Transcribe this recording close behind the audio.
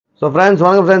So friends,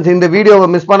 வாங்க friends, இந்த வீடியோவை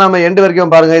மிஸ் பண்ணாம எண்ட்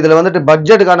வரைக்கும் பாருங்க. இதுல வந்துட்டு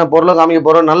பட்ஜெட்டுக்கான பொருளும் காமிக்க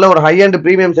போறோம். நல்ல ஒரு ஹை எண்ட்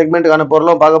பிரீமியம் செக்மெண்ட்டுக்கான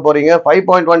பொருளும் பார்க்க போறீங்க.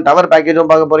 5.1 டவர்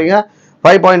பேக்கேஜும் பார்க்க போறீங்க.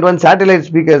 5.1 சேட்டலைட்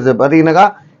ஸ்பீக்கர்ஸ் பாத்தீங்கன்னா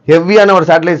ஹெவியான ஒரு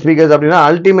சேட்டலைட் ஸ்பீக்கர்ஸ் அப்படின்னா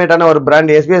அல்டிமேட்டான ஒரு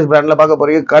பிராண்ட் SVS பிராண்ட்ல பார்க்க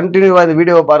போறீங்க. கண்டினியூவா இந்த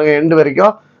வீடியோவை பாருங்க எண்ட்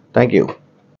வரைக்கும். Thank you.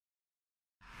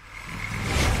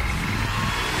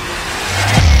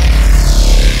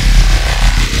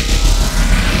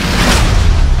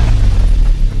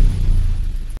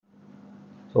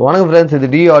 வணக்கம் ஃப்ரெண்ட்ஸ், இது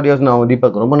டி ஆடியோஸ். நான்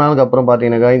தீபக். ரொம்ப நாளுக்கு அப்புறம்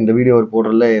பார்த்தீங்கன்னா இந்த வீடியோ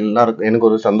போடுறதுல எல்லாருக்கும் எனக்கு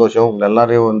ஒரு சந்தோஷம். உங்களை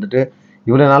எல்லாரையும் வந்துட்டு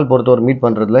இவ்வளோ நாள் பொறுத்த ஒரு மீட்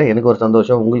பண்ணுறதுல எனக்கு ஒரு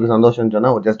சந்தோஷம். உங்களுக்கு சந்தோஷம்னு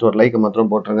சொன்னால் ஜஸ்ட் ஒரு லைக்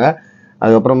மாத்திரம் போட்டுருங்க.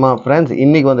 அதுக்கப்புறமா ஃப்ரெண்ட்ஸ்,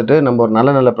 இன்னைக்கு வந்துட்டு நம்ம ஒரு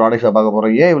நல்ல ப்ராடக்ட்ஸை பார்க்க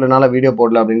போகிறோம். ஏன் இவ்வளோ நாளாக வீடியோ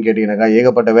போடல அப்படின்னு கேட்டிங்கன்னாக்கா,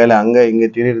 ஏகப்பட்ட வேலை அங்கே இங்கே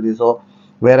திரியுது. ஸோ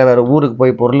வேறு ஊருக்கு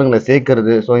போய் பொருளுங்களை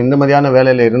சேர்க்கறது. ஸோ இந்த மாதிரியான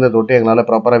வேலையில் இருந்த தொட்டு எங்களால்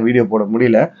ப்ராப்பராக வீடியோ போட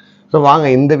முடியல. ஸோ வாங்க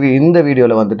இந்த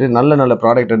வீடியோவில் வந்துட்டு நல்ல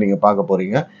ப்ராடக்ட்டை நீங்கள் பார்க்க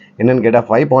போகிறீங்க. என்னென்னு கேட்டால்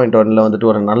 5.1 வந்துட்டு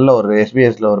ஒரு நல்ல ஒரு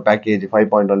SVSல ஒரு பேக்கேஜ்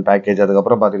 5.1 பேக்கேஜ்.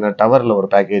 அதுக்கப்புறம் பார்த்தீங்கன்னா டவரில் ஒரு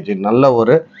பேக்கேஜ், நல்ல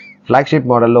ஒரு ஃப்ளாக்ஷிப்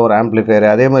மாடலில் ஒரு ஆம்பிளிஃபையர்,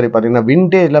 அதே மாதிரி பார்த்தீங்கன்னா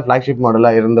விண்டேஜில் ஃப்ளாக்ஷிப்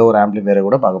மாடலாக இருந்த ஒரு ஆம்பிளிஃபையரை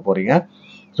கூட பார்க்க போகிறீங்க.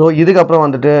 ஸோ இதுக்கப்புறம்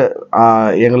வந்துட்டு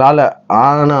எங்களால்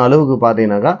ஆன அளவுக்கு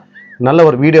பார்த்தீங்கன்னாக்கா நல்ல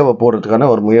ஒரு வீடியோவை போடுறதுக்கான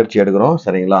ஒரு முயற்சி எடுக்கிறோம்.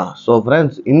 சரிங்களா? ஸோ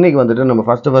ஃப்ரெண்ட்ஸ், இன்றைக்கி வந்துட்டு நம்ம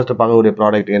ஃபஸ்ட்டு பார்க்கக்கூடிய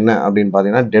ப்ராடக்ட் என்ன அப்படின்னு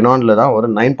பார்த்தீங்கன்னா டெனானில் தான் ஒரு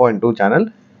 9.2 சேனல்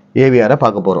AVR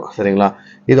பார்க்க போகிறோம். சரிங்களா?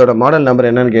 இதோட மாடல் நம்பர்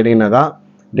என்னன்னு கேட்டிங்கன்னாக்கா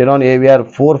DENON AVR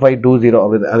 4520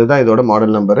 அப்படி, அதுதான் இதோட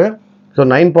மாடல் நம்பரு. ஸோ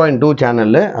 9.2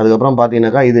 சேனலில். அதுக்கப்புறம்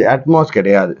பார்த்தீங்கன்னாக்கா இது அட்மாஸ்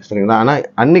கிடையாது. சரிங்களா? ஆனால்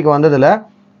அன்றைக்கி வந்ததில்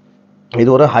இது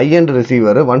ஒரு high end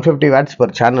receiver, 150 watts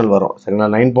per channel வரும். சரிங்களா?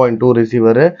 9.2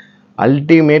 ரிசீவரு,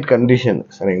 அல்டிமேட் கண்டிஷன்.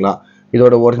 சரிங்களா?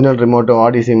 இதோட ஒரிஜினல் ரிமோட்டு,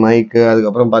 ஆடிசி மைக்கு,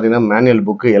 அதுக்கப்புறம் பார்த்தீங்கன்னா மேனுவல்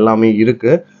புக்கு எல்லாமே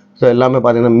இருக்குது. ஸோ எல்லாமே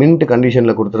பார்த்தீங்கன்னா மின்ட்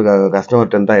கண்டிஷனில் கொடுத்துருக்காங்க.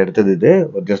 கஸ்டமர்கிட்ட தான் எடுத்தது. இது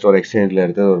ஜஸ்ட் ஒரு எக்ஸ்சேஞ்சில்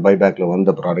எடுத்தது, ஒரு பைபேக்கில்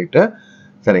வந்த ப்ராடக்ட்டு.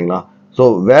 சரிங்களா? ஸோ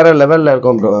வேறு லெவலில்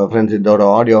இருக்கும் ஃப்ரெண்ட்ஸ் இதோட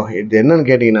ஆடியோ. இது என்னன்னு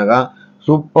கேட்டிங்கனாக்கா,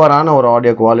 சூப்பரான ஒரு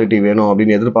ஆடியோ குவாலிட்டி வேணும்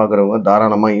அப்படின்னு எதிர்பார்க்குறவங்க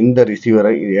தாராளமாக இந்த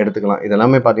ரிசீவரை எடுத்துக்கலாம்.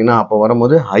 இதெல்லாமே பார்த்தீங்கன்னா அப்போ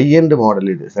வரும்போது ஹை எண்ட்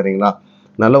மாடல் இது. சரிங்களா?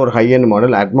 நல்ல ஒரு ஹை எண்ட்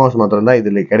மாடல். அட்மாஸ் மாத்திரம் தான்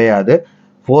இதில் கிடையாது.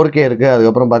 4K இருக்குது.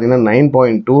 அதுக்கப்புறம் பார்த்தீங்கன்னா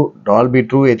 9.2 Dolby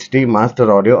true HD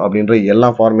master audio அப்படின்ற எல்லா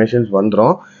ஃபார்மேஷன்ஸ்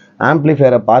வந்துடும்.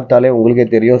 ஆம்பிளிஃபையரை பார்த்தாலே உங்களுக்கே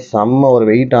தெரியும், செம்ம ஒரு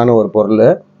வெயிட்டான ஒரு பொருள்.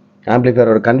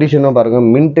 ஆம்பிளிஃபையரோட கண்டிஷனும் பாருங்கள்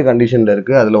மின்ட் கண்டிஷனில்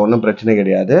இருக்குது. அதில் ஒன்றும் பிரச்சனை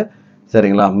கிடையாது.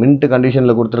 சரிங்களா? மின்ட்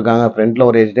கண்டிஷனில் கொடுத்துருக்காங்க. ஃப்ரண்ட்டில்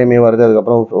ஒரு HDMI வருது.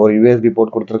 அதுக்கப்புறம் ஒரு USB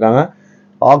போர்ட் கொடுத்துருக்காங்க.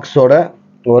 ஆக்ஸோட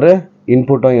ஒரு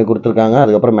இன்புட்டும் இங்கே கொடுத்துருக்காங்க.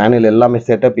 அதுக்கப்புறம் மேனுவல் எல்லாமே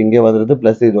செட்டப் இங்கே வருது.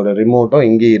 ப்ளஸ் இதோட ரிமோட்டும்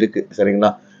இங்கே இருக்குது.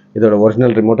 சரிங்களா? இதோட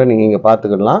ஒரிஜினல் ரிமோட்டை நீங்கள் இங்கே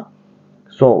பார்த்துக்கலாம்.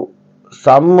 ஸோ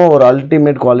செம்ம ஒரு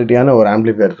அல்டிமேட் குவாலிட்டியான ஒரு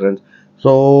amplifier friends.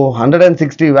 So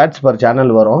 160 watts per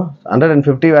channel வரும்.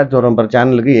 150 வாட்ஸ் வரும் பர்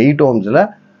சேனலுக்கு 8 ohmஸில்.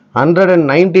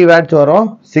 190 வாட்ஸ் வரும்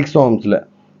 6 ohmஸில்.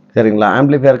 சரிங்களா?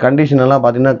 ஆம்பிளிஃபையர் கண்டிஷன் எல்லாம்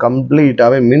பார்த்தீங்கன்னா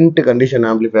கம்ப்ளீட்டாகவே mint condition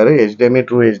amplifier. HDMI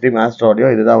true HD master audio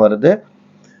இதுதான் வருது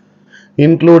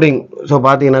இன்க்ளூடிங். ஸோ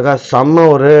பார்த்தீங்கன்னாக்கா செம்ம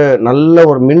ஒரு நல்ல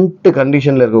ஒரு மின்ட்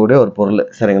கண்டிஷனில் இருக்கக்கூடிய ஒரு பொருள்.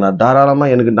 சரிங்களா?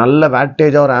 தாராளமாக எனக்கு நல்ல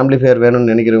வேட்டேஜாக ஒரு ஆம்பிளிஃபையர்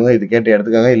வேணும்னு நினைக்கிறவங்க இது கேட்டு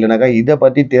எடுத்துக்காங்க. இல்லைனாக்கா இதை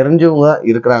பற்றி தெரிஞ்சவங்க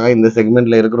இருக்கிறாங்க, இந்த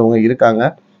செக்மெண்ட்டில் இருக்கிறவங்க இருக்காங்க.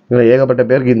 இதில் ஏகப்பட்ட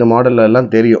பேருக்கு இந்த மாடலில் எல்லாம்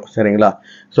தெரியும். சரிங்களா?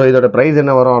 ஸோ இதோட ப்ரைஸ்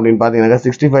என்ன வரும் அப்படின்னு பார்த்தீங்கன்னாக்கா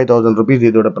 65,000 rupees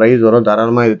இதோட ப்ரைஸ் வரும்.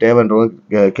 தாராளமாக இது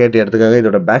தேவைன்றவங்க கேட்டு எடுத்துக்காங்க.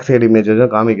 இதோட பேக் சைடு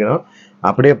இமேஜஸும் காமிக்கிறோம்,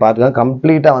 அப்படியே பார்த்துக்கலாம்.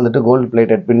 கம்ப்ளீட்டாக வந்துட்டு கோல்டு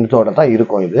பிளேட்டட் பின்ஸோட தான்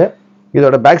இருக்கும் இது.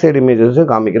 இதோட பேக் சைடு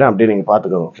இமேஜஸும் காமிக்கிறேன், அப்படியே நீங்கள்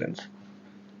பார்த்துக்கோங்க ஃப்ரெண்ட்ஸ்.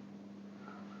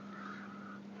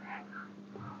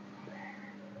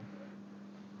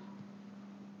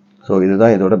 ஸோ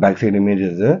இதுதான் இதோட பேக் சைடு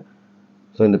இமேஜஸ்.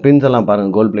 ஸோ இந்த பின்ஸ் எல்லாம்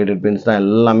பாருங்கள், கோல்ட் பிளேட்டட் பின்ஸ் தான்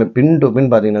எல்லாமே. பின் டு பின்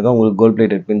பார்த்தீங்கன்னாக்கா உங்களுக்கு கோல்ட்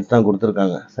பிளேட்டட் பின்ஸ் தான்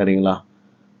கொடுத்துருக்காங்க. சரிங்களா?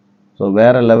 ஸோ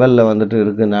வேறு லெவலில் வந்துட்டு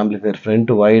இருக்குது இந்த amplifier.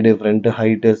 Front wide, front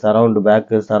height, surround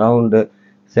bag, surround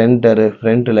centre,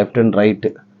 front left and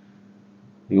right,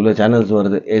 இவ்வளோ சேனல்ஸ்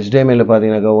வருது. HDMIயில்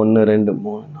பார்த்தீங்கன்னாக்கா 1 2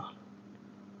 3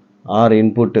 4 6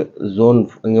 இன்புட்டு. ஜோன்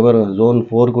இங்கே பாருங்கள், ஜோன்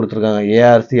 4 கொடுத்துருக்காங்க.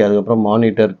 ARC, அதுக்கப்புறம்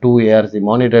மானிட்டர் 2 ARC,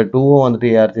 மானிட்டர் 2வும் வந்துட்டு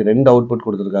ARC 2 அவுட்புட்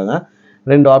கொடுத்துருக்காங்க.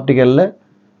 2 ஆப்டிக்கலில்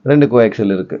 2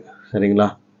 கோஆக்சியல் இருக்குது. சரிங்களா?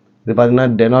 இது பார்த்தீங்கன்னா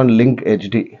DENON லிங்க்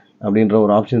HD அப்படின்ற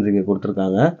ஒரு ஆப்ஷன்ஸ் இங்கே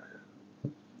கொடுத்துருக்காங்க.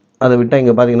 அதை விட்டால்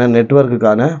இங்கே பார்த்தீங்கன்னா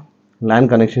நெட்வொர்க்குக்கான LAN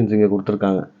கனெக்ஷன்ஸ் இங்கே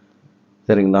கொடுத்துருக்காங்க.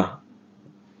 சரிங்களா?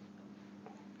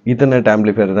 ஈத்தர்நெட்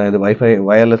ஆம்பிளிஃபையர் தான் இது.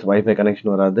 வயர்லெஸ் வைஃபை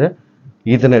கனெக்ஷன் வராது.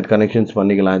 ஈத்தர்நெட் கனெக்ஷன்ஸ்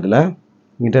பண்ணிக்கலாம். இதில்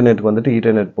இன்டர்நெட்டுக்கு வந்துட்டு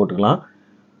ஈத்தர்நெட் போட்டுக்கலாம்.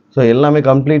 ஸோ எல்லாமே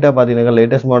கம்ப்ளீட்டாக பார்த்தீங்கன்னா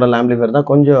லேட்டஸ்ட் மாடல் ஆம்பிளிஃபையர் தான்,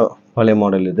 கொஞ்சம் பழைய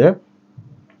மாடல் இது.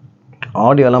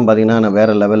 ஆடியோலாம் பார்த்தீங்கன்னா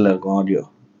வேறு லெவலில் இருக்கும் ஆடியோ.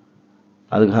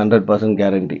 அதுக்கு 100%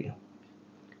 கேரண்டி.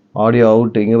 ஆடியோ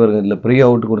அவுட் இங்கே பாருங்கள், இதில் ப்ரீ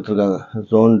அவுட் கொடுத்துருக்காங்க.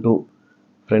 ஜோன் 2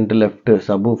 ஃப்ரண்ட்டு லெஃப்ட்டு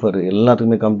சப்வூஃபர்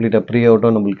எல்லாத்துக்குமே கம்ப்ளீட்டாக ப்ரீ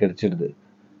அவுட்டும் நம்மளுக்கு கிடச்சிடுது.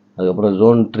 அதுக்கப்புறம்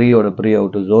zone 3ஓட pre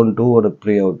out, zone 2ஓட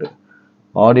pre out,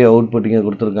 audio output இங்கே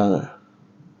கொடுத்துருக்காங்க.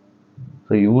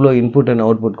 ஸோ இவ்வளோ இன்புட் அண்ட்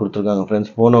அவுட்புட் கொடுத்துருக்காங்க ஃப்ரெண்ட்ஸ்.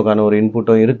 ஃபோனோக்கான ஒரு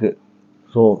இன்புட்டும் இருக்குது.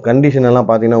 ஸோ கண்டிஷன் எல்லாம்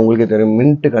பார்த்தீங்கன்னா உங்களுக்கே தெரியும்,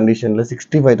 மின்ட் கண்டிஷனில்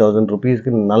 65,000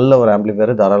 ருபீஸ்க்கு நல்ல ஒரு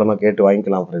ஆம்பிளிஃபையர் தாராளமாக கேட்டு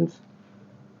வாங்கிக்கலாம் ஃப்ரெண்ட்ஸ்.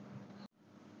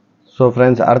 ஸோ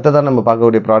ஃப்ரெண்ட்ஸ், அடுத்ததான் நம்ம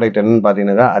பார்க்கக்கூடிய ப்ராடக்ட் என்னன்னு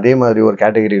பார்த்தீங்கன்னா அதே மாதிரி ஒரு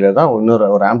கேட்டகரியில் தான் இன்னொரு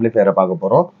ஒரு ஆம்பிளிஃபையரை பார்க்க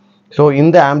போகிறோம். ஸோ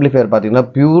இந்த ஆம்பிளிஃபையர் பார்த்தீங்கன்னா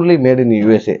purely made in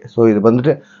USA. So இது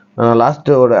வந்துட்டு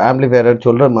லாஸ்ட்டு ஒரு ஆம்பிளிஃபையர்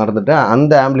சொல்கிற மறந்துட்டேன்.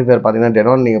 அந்த ஆம்பிளிஃபையர் பார்த்தீங்கன்னா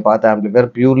டெனான் நீங்கள் பார்த்த amplifier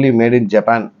purely made in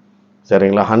Japan.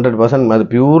 சரிங்களா, 100% அது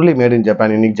பியூர்லி மேட் இன்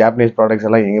ஜப்பான். இன்றைக்கி ஜாப்பனீஸ் ப்ராடக்ட்ஸ்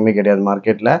எல்லாம் எங்கேயுமே கிடையாது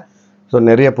மார்க்கெட்டில். ஸோ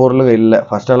நிறைய பொருளுங்க இல்லை,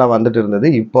 ஃபஸ்ட்டெல்லாம் வந்துட்டு இருந்தது,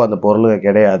 இப்போ அந்த பொருளுங்க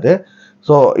கிடையாது.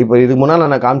 ஸோ இப்போ இதுக்கு முன்னால்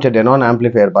நான் காமிச்ச டெனான்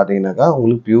ஆம்பிளிஃபையர் பார்த்தீங்கன்னாக்கா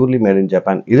உங்களுக்கு பியூர்லி மேட் இன்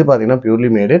ஜப்பான். இது பார்த்தீங்கன்னா பியூர்லி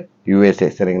மேட் இன் யூஎஸ்ஏ.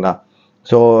 சரிங்களா,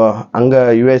 ஸோ அங்கே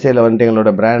யூஎஸ்ஏல வந்துட்டு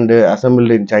எங்களோட பிராண்டு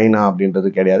அசம்பிள்டு இன் சைனா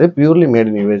அப்படின்றது கிடையாது, பியூர்லி மேட்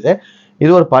இன் யூஎஸ்ஏ.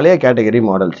 இது ஒரு பழைய கேட்டகரி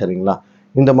மாடல். சரிங்களா,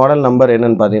 இந்த மாடல் நம்பர்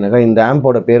என்னன்னு பார்த்தீங்கன்னாக்கா இந்த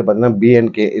ஆம்போட பேர் பார்த்தீங்கன்னா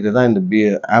பிஎன்கே. இதுதான் இந்த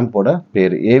ஆம்போட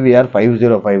பேர். AVR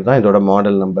 505 தான் இதோட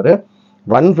model number.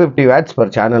 150 watts per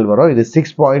channel வரும். இது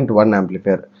 6.1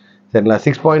 ஆம்பிளிஃபையர். சரிங்களா,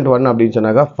 6.1 அப்படின்னு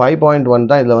சொன்னாக்கா 5.1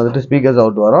 தான் இதில் வந்துட்டு ஸ்பீக்கர்ஸ்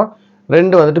அவுட் வரும்,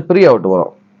 2 வந்துட்டு ப்ரீ அவுட்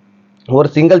வரும். ஒரு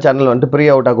சிங்கிள் சேனல் வந்துட்டு ப்ரீ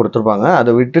அவுட்டாக கொடுத்துருப்பாங்க.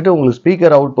 அதை விட்டுட்டு உங்களுக்கு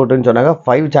ஸ்பீக்கர் அவுட் புட்டுன்னு சொன்னாக்கா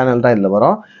 5 சேனல் தான் இதில்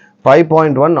வரும்.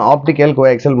 5.1 ஆப்டிக்கல்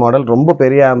கோஎக்சல் மாடல், ரொம்ப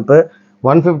பெரிய ஆம்பு.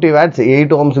 150 watts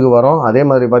 8 ohmsக்கு வரும். அதே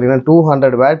மாதிரி பார்த்தீங்கன்னா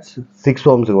 200 watts 6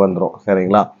 ohmsக்கு வந்துடும்.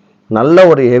 சரிங்களா, நல்ல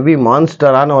ஒரு ஹெவி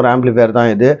மான்ஸ்டரான ஒரு ஆம்பிளிஃபையர்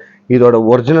தான் இது. இதோட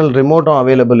ஒரிஜினல் ரிமோட்டும்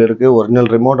அவைலபிள் இருக்குது. ஒரிஜினல்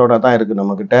ரிமோட்டோட தான் இருக்குது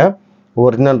நம்மக்கிட்ட.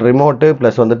 ஒரிஜினல் ரிமோட்டு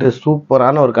ப்ளஸ் வந்துட்டு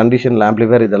சூப்பரான ஒரு கண்டிஷனில்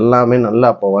ஆம்பிளிஃபையர். இது எல்லாமே நல்லா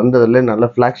அப்போ வந்ததுலேயே நல்ல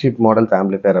ஃப்ளாக்ஷிப் மாடல்ஸ்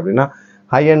ஆம்பிளிஃபையர் அப்படின்னா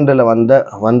ஹை எண்டில்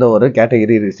வந்த ஒரு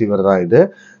கேட்டகரி ரிசீவர் தான் இது.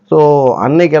 ஸோ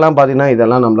அன்னைக்கெல்லாம் பார்த்தீங்கன்னா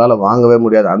இதெல்லாம் நம்மளால் வாங்கவே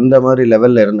முடியாது. அந்த மாதிரி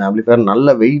லெவலில் இருந்த ஆம்பிளிஃபையர்,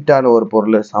 நல்ல வெயிட்டான ஒரு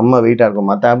பொருள், செம்ம வெயிட்டாக இருக்கும்.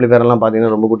 மற்ற ஆம்பிளிஃபையர்லாம்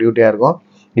பார்த்தீங்கன்னா ரொம்ப குட்டி குட்டியாக இருக்கும்.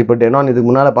 இப்போ டெனான், இதுக்கு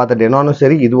முன்னால் பார்த்த டெனானும்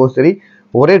சரி இதுவும் சரி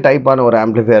ஒரே டைப்பான ஒரு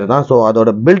ஆம்பிளிஃபையர் தான். ஸோ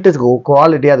அதோட பில்ட்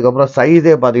குவாலிட்டி, அதுக்கப்புறம்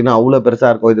சைஸே பார்த்தீங்கன்னா அவ்வளோ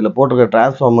பெருசாக இருக்கும். இதில் போட்டிருக்க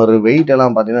டிரான்ஸ்ஃபார்மர் வெயிட்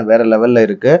எல்லாம் பார்த்தீங்கன்னா வேறு லெவலில்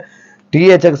இருக்குது.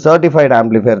 THX சர்டிஃபைடு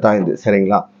ஆம்பிளிஃபையர் தான் இது.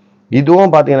 சரிங்களா,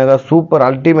 இதுவும் பார்த்தீங்கன்னாக்கா சூப்பர்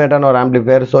அல்டிமேட்டான ஒரு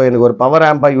ஆம்பிளிஃபையர். ஸோ எனக்கு ஒரு பவர்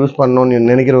ஆம்பாக யூஸ் பண்ணணும்னு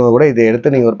நினைக்கிறவங்க கூட இதை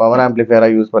எடுத்து நீங்கள் ஒரு பவர்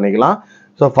ஆம்பிளிஃபையராக யூஸ் பண்ணிக்கலாம்.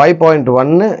 ஸோ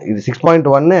 5.1, இது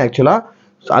 6.1 ஆக்சுவலாக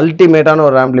அல்டிமேட்டான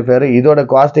ஒரு ஆம்பிளிஃபையர். இதோட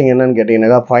காஸ்டிங் என்னன்னு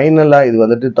கேட்டிங்கன்னாக்கா ஃபைனலாக இது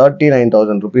வந்துட்டு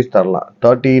 39,000 ருபீஸ் தரலாம்.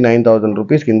 39,000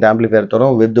 ருபீஸ்க்கு இந்த ஆம்பிளிஃபையர்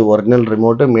தரும் with original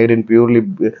remote, made in purely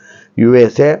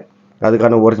USA.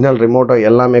 அதுக்கான ஒரிஜினல் ரிமோட்டோ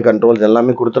எல்லாமே கண்ட்ரோல்ஸ்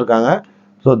எல்லாமே கொடுத்துருக்காங்க.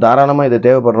 ஸோ தாராளமாக இது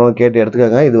தேவைப்படுறவங்க கேட்டு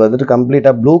எடுத்துக்கோங்க. இது வந்துட்டு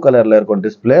கம்ப்ளீட்டாக ப்ளூ கலரில் இருக்கும்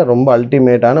டிஸ்பிளே. ரொம்ப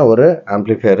அல்டிமேட்டான ஒரு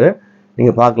ஆம்பிளிஃபையரு.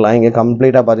 நீங்கள் பார்க்கலாம், இங்கே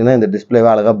கம்ப்ளீட்டாக பார்த்தீங்கன்னா இந்த டிஸ்பிளேவை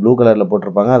அழகாக ப்ளூ கலரில்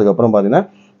போட்டிருப்பாங்க. அதுக்கப்புறம் பார்த்தீங்கன்னா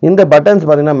இந்த பட்டன்ஸ்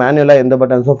பார்த்தீங்கன்னா மேனுவலாக எந்த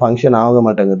பட்டன்ஸும் ஃபங்க்ஷன் ஆக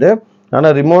மாட்டேங்குது,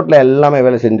 ஆனால் ரிமோட்டில் எல்லாமே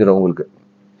வேலை செஞ்சிடும் உங்களுக்கு.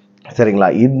 சரிங்களா,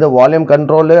 இந்த வால்யூம்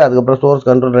கண்ட்ரோலு அதுக்கப்புறம் சோர்ஸ்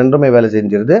கண்ட்ரோல் ரெண்டுமே வேலை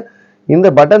செஞ்சிருது. இந்த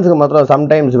பட்டன்ஸுக்கு மாத்திரம்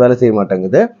சம்டைம்ஸ் வேலை செய்ய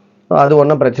மாட்டேங்குது. அது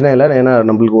ஒன்றும் பிரச்சனை இல்லை, ஏன்னா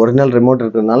நம்மளுக்கு ஒரிஜினல் ரிமோட்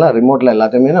இருக்கிறதுனால ரிமோட்டில்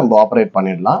எல்லாத்தையுமே நம்ம ஆப்ரேட்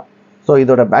பண்ணிடலாம். ஸோ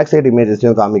இதோட பேக் சைடு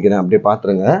இமேஜஸையும் காமிக்கிறேன், அப்படியே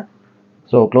பார்த்துருங்க.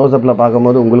 ஸோ க்ளோஸ்அப்பில்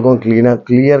பார்க்கும்போது உங்களுக்கும்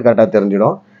கிளியர் கட்டாக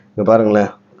தெரிஞ்சிடும். இங்கே பாருங்களேன்,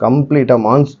 கம்ப்ளீட்டாக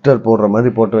மான்ஸ்டர் போடுற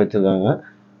மாதிரி போட்டு வச்சுருக்காங்க.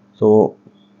 ஸோ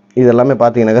இது எல்லாமே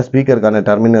பார்த்தீங்கன்னாக்கா ஸ்பீக்கருக்கான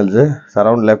terminals,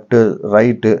 surround left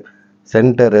right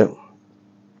centre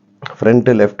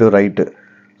front left right.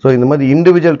 So இந்த மாதிரி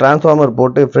இண்டிவிஜுவல் டிரான்ஸ்ஃபார்மர்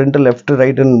போட்டு ஃப்ரண்ட்டு லெஃப்ட்டு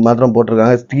ரைட்டுன்னு மாத்திரம்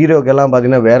போட்டிருக்காங்க. ஸ்டீரியோக்கெல்லாம்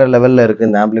பார்த்தீங்கன்னா வேறு லெவலில் இருக்குது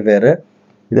இந்த ஆம்பிளிஃபையரு.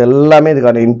 இது எல்லாமே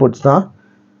இதுக்கான இன்புட்ஸ் தான்.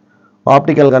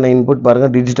 ஆப்டிக்கலுக்கான இன்புட்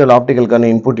பாருங்கள், டிஜிட்டல் ஆப்டிக்கலுக்கான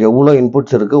இன்புட் எவ்வளோ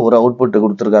இன்புட்ஸ் இருக்குது, ஒரு அவுட்புட்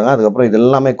கொடுத்துருக்காங்க. அதுக்கப்புறம் இது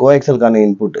எல்லாமே கோஎக்சலுக்கான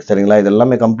இன்புட். சரிங்களா, இது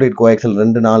எல்லாமே கம்ப்ளீட் கோஎக்சல்,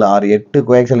 2 4 6 8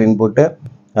 கோஎக்சல் இன்புட்டு.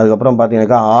 அதுக்கப்புறம்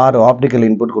பார்த்தீங்கன்னாக்கா 6 ஆப்டிக்கல்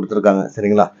இன்புட் கொடுத்துருக்காங்க.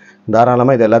 சரிங்களா,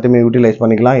 தாராளமாக இது எல்லாத்தையுமே யூட்டிலைஸ்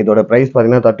பண்ணிக்கலாம். இதோட ப்ரைஸ்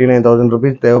பார்த்தீங்கன்னா 39,000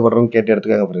 ருபீஸ். தேவைப்படுறவங்க கேட்டு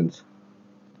எடுத்துக்காங்க ஃப்ரெண்ட்ஸ்.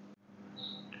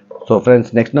 ஸோ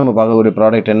ஃப்ரெண்ட்ஸ், நெக்ஸ்ட் நம்ம பார்க்கக்கூடிய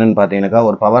ப்ராடக்ட் என்னென்னு பார்த்தீங்கன்னாக்கா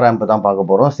ஒரு பவர் ஆம்ப் தான் பார்க்க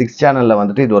போகிறோம். 6 சேனலில்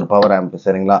வந்துட்டு இது ஒரு பவர் ஆம்ப்.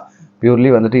 சரிங்களா,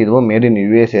 பியூர்லி வந்துட்டு இதுவும் மேட் இன்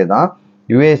USA தான்.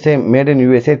 மேட் இன்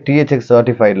USA THX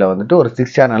சர்டிஃபைடில் வந்துட்டு ஒரு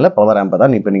 6 சேனலில் பவர் ஆம்பை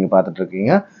தான் இப்போ நீங்கள்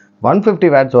பார்த்துட்ருக்கீங்க. 150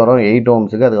 watts வரும் 8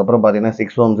 ohmsக்கு. அதுக்கப்புறம் பார்த்தீங்கன்னா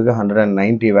 6 ohmsக்கு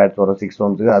 190 watts வரும் 6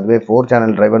 ohmsக்கு. அதுவே 4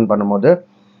 சேனல் ட்ரைவன் பண்ணும்போது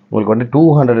உங்களுக்கு வந்து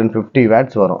 250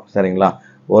 watts வரும். சரிங்களா,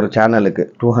 ஒரு சேனலுக்கு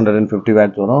 250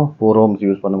 watts வரும் 4 ohms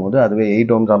யூஸ் பண்ணும்போது. அதுவே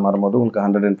 8 ohms மாறும்போது உங்களுக்கு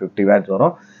 150 watts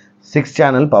வரும். 6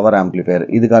 சேனல் பவர் ஆம்பிளிஃபையர்.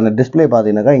 இதுக்கான டிஸ்பிளே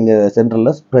பார்த்தீங்கன்னாக்கா இங்கே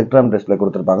சென்ட்ரலில் ஸ்பெக்ட்ரம் டிஸ்பிளே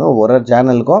கொடுத்துருப்பாங்க. ஒரு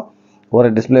சேனலுக்கும் ஒரு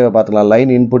டிஸ்பிளேவை பார்த்துக்கலாம். லைன்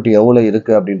இன்புட் எவ்வளோ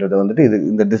இருக்குது அப்படின்றத வந்துட்டு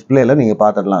இந்த டிஸ்பிளேயில் நீங்கள்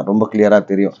பார்த்துடலாம், ரொம்ப கிளியராக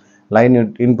தெரியும். லைன்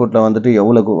இன்புட்டில் வந்துட்டு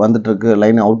எவ்வளோ வந்துட்டுருக்கு,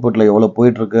 லைன் அவுட்புட்டில் எவ்வளோ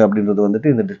போயிட்டுருக்கு அப்படின்றது வந்துட்டு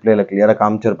இந்த டிஸ்பிளேயில் கிளியராக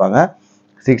காமிச்சிருப்பாங்க.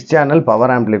 6 channel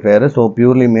power amplifier. So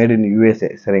purely made in USA.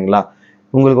 சரிங்களா,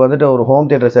 உங்களுக்கு வந்துட்டு ஒரு ஹோம்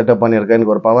தியேட்டர் செட்டப் பண்ணியிருக்கேன்,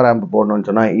 எனக்கு ஒரு பவர் ஆம்ப் போடணும்னு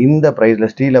சொன்னால் இந்த ப்ரைஸில்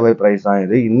ஸ்டீலவை ப்ரைஸ் தான்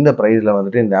இது. இந்த ப்ரைஸில்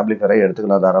வந்துட்டு இந்த ஆம்பிளிஃபையரை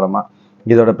எடுத்துக்கலாம் தாராளமாக.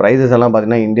 இதோட ப்ரைஸஸ் எல்லாம்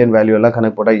பார்த்தீங்கன்னா இந்தியன் வேல்யூ எல்லாம்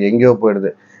கணக்கு போட்டால் எங்கேயோ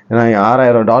போயிடுது. ஏன்னா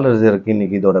 $6000 இருக்குது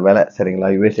இன்றைக்கி இதோட விலை சரிங்களா.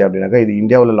 யூஎஸ்ஏ அப்படின்னாக்கா இது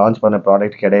இந்தியாவில் லான்ச் பண்ண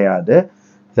ப்ராடக்ட் கிடையாது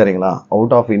சரிங்களா.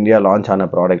 அவுட் ஆஃப் இந்தியா லான்ச் ஆன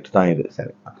ப்ராடக்ட் தான் இது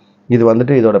சரிங்களா. இது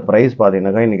வந்துட்டு இதோட ப்ரைஸ்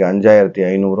பார்த்தீங்கன்னாக்கா இன்றைக்கி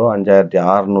 $5500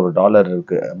 $5600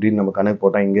 இருக்குது அப்படின்னு நம்ம கணக்கு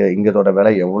போட்டால் இதோட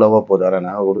விலை எவ்வளவோ போதாரு.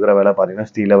 நாங்கள் கொடுக்குற விலை பார்த்தீங்கன்னா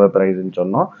ஸ்டீல் லெவல் ப்ரைஸ்ன்னு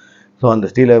சொன்னோம். ஸோ அந்த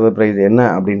ஸ்டீல் லெவல் ப்ரைஸ் என்ன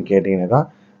அப்படின்னு கேட்டிங்கனாக்கா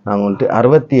நாங்கள் வந்துட்டு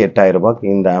 $68000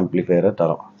 இந்த ஆம்ப்ளிஃபையரை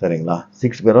தரோம் சரிங்களா.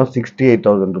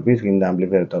 68,000 ருபீஸ்க்கு இந்த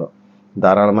ஆம்ப்ளிஃபையர் தரோம்.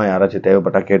 தாராளமாக யாராச்சும்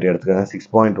தேவைப்பட்டால் கேட்டு எடுத்துக்கோங்க.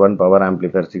 6.1 power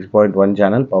amplifier, 6.1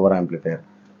 channel power amplifier.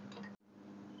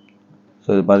 So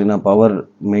இது பார்த்தீங்கன்னா power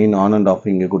main on and half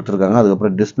இங்கே கொடுத்துருக்காங்க.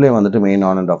 அதுக்கப்புறம் டிஸ்பிளே வந்துட்டு மெயின்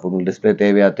ஆன் அண்ட் ஆஃப். உங்களுக்கு டிஸ்பிளே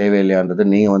தேவையில்லையான்றது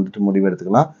நீங்கள் வந்துட்டு முடிவு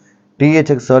எடுத்துக்கலாம்.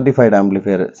 THX சர்டிஃபைடு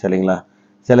ஆம்ப்ளிஃபையர் சரிங்களா.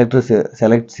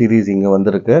 செலக்ட் சீரீஸ் இங்கே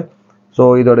வந்திருக்கு. ஸோ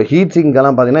இதோட ஹீட்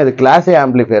சிங்கெல்லாம் பார்த்தீங்கன்னா இது கிளாஸ் ஏ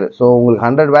ஆம்ப்ளிஃபையர். ஸோ உங்களுக்கு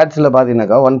 100 வாட்ஸில்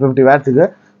பார்த்தீங்கன்னாக்கா 150 வாட்ஸுக்கு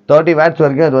 30 வாட்ஸ்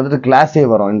வரைக்கும் இது வந்துட்டு கிளாஸ் ஏ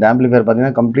வரும். இந்த ஆம்ப்ளிஃபையர்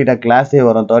பார்த்தீங்கன்னா கம்ப்ளீட்டாக கிளாஸ் ஏ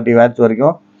வரும் 30 வாட்ஸ்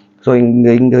வரைக்கும். ஸோ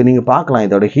இங்கே நீங்கள் பார்க்கலாம்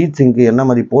இதோட ஹீட் சிங்க்கு என்ன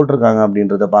மாதிரி போட்டிருக்காங்க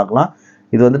அப்படின்றத பார்க்கலாம்.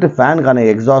 இது வந்துட்டு ஃபேனுக்கான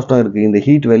எக்ஸாஸ்ட்டும் இருக்குது. இந்த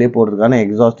ஹீட் வெளியே போடுறதுக்கான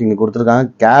எக்ஸாஸ்ட் இங்கே கொடுத்துருக்காங்க.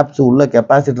 கேப்ஸ் உள்ள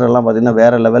கெப்பாசிட்டர்லாம் பார்த்தீங்கன்னா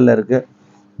வேறு லெவலில் இருக்குது.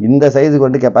 இந்த சைஸுக்கு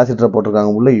வந்துட்டு கெப்பாசிட்டரை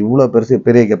போட்டிருக்காங்க. உள்ள இவ்வளோ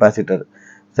பெரிய கெப்பாசிட்டர்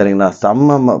சரிங்களா.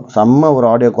 செம்ம ஒரு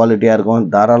ஆடியோ குவாலிட்டியாக இருக்கும்.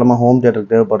 தாராளமாக ஹோம்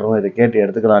தியேட்டருக்கு தேவைப்படுறவங்க இதை கேட்டு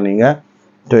எடுத்துக்கலாம் நீங்கள்.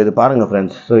 ஸோ இது பாருங்கள்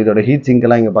ஃப்ரெண்ட்ஸ். ஸோ இதோட ஹீட்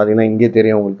சிங்க்கெல்லாம் இங்கே பார்த்தீங்கன்னா இங்கே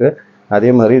தெரியும் உங்களுக்கு.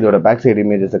 அதே மாதிரி இதோட பேக் சைடு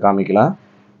இமேஜஸை காமிக்கலாம்.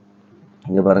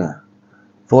 இங்கே பாருங்கள்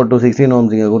 4 to 16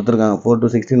 ohms இங்கே கொடுத்துருக்காங்க. 4 to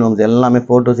 16 ohms எல்லாமே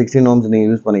 4 to 16 ohms நீங்கள்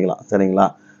யூஸ் பண்ணிக்கலாம் சரிங்களா.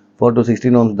 4 to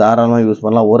 16 ohms தாராளமாக யூஸ்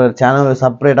பண்ணலாம். ஒரு சேனல்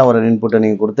செப்பரேட்டாக ஒரு இன்புட்டை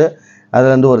நீங்கள் கொடுத்து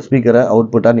அதுலேருந்து ஒரு ஸ்பீக்கரை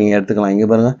அவுட்புட்டாக நீங்கள் எடுத்துக்கலாம். இங்கே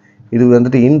பாருங்கள் இது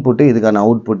வந்துட்டு இன்புட்டு, இதுக்கான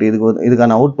அவுட்புட்.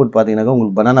 இதுக்கான அவுட்புட் பார்த்தீங்கன்னாக்கா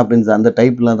உங்களுக்கு பனானா பின்ஸ் அந்த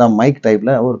டைப்பில் தான் மைக்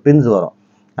டைப்பில் ஒரு பின்ஸ் வரும்.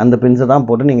 அந்த பின்ஸை தான்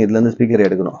போட்டு நீங்கள் இதுலேருந்து ஸ்பீக்கர்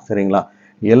எடுக்கணும் சரிங்களா.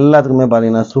 எல்லாத்துக்குமே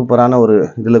பார்த்தீங்கன்னா சூப்பரான ஒரு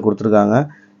இதில் கொடுத்துருக்காங்க.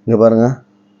 இங்கே பாருங்கள்.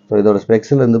 ஸோ இதோட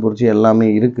ஸ்பெக்ஸ்லேருந்து பிடிச்சி எல்லாமே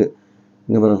இருக்குது.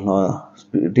 இங்கே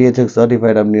பாருங்கள் THX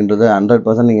சர்டிஃபைடு அப்படின்றது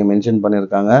 100% நீங்கள் மென்ஷன்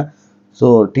பண்ணியிருக்காங்க. ஸோ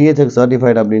THX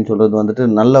சர்டிஃபைடு அப்படின்னு சொல்கிறது வந்துட்டு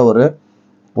நல்ல ஒரு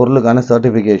பொருளுக்கான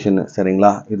சர்டிஃபிகேஷனு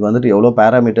சரிங்களா. இது வந்துட்டு எவ்வளோ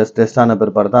பேராமீட்டர்ஸ் டெஸ்ட் ஆன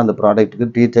பிற்பாடு தான் அந்த ப்ராடக்ட்டுக்கு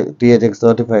THX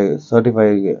சர்டிஃபை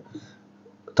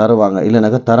தருவாங்க.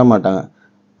 இல்லைனாக்கா தரமாட்டாங்க.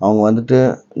 அவங்க வந்துட்டு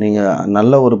நீங்கள்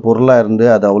நல்ல ஒரு பொருளாக இருந்து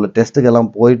அது அவ்வளோ டெஸ்ட்டுக்கெல்லாம்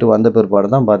போயிட்டு வந்த பிற்பாடு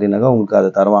தான் பார்த்தீங்கன்னாக்கா உங்களுக்கு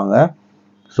அதை தருவாங்க.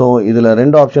 ஸோ இதில்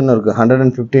 2 ஆப்ஷன் இருக்குது.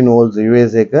 115 volts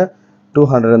யூஎஸ்ஏக்கு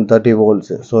 230 volts.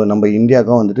 ஸோ நம்ம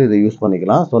இந்தியாவுக்கும் வந்துட்டு இதை யூஸ்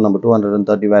பண்ணிக்கலாம். ஸோ நம்ம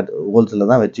 230 voltsல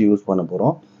தான் வச்சு யூஸ் பண்ண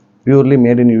போகிறோம். பியூர்லி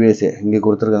மேட் இன் யூஎஸ்ஏ இங்கே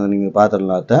கொடுத்துருக்காங்க. நீங்கள்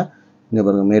பார்த்துடலாம். இங்கே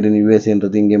பாருங்கள் மேட் இன்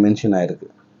யூஎஸ்ஏன்றது இங்கே மென்ஷன் ஆகிருக்கு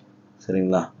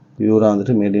சரிங்களா. பியூராக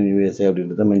வந்துட்டு மேட் இன் யூஎஸ்ஏ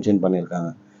அப்படின்றத மென்ஷன் பண்ணியிருக்காங்க.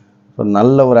 ஸோ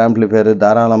நல்ல ஒரு ஆம்ப்ளிஃபையர்.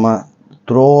 தாராளமாக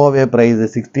த்ரோவே ப்ரைஸு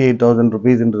 68,000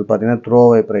 ருபீஸ்ன்றது பார்த்தீங்கன்னா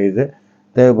த்ரோவே ப்ரைஸு.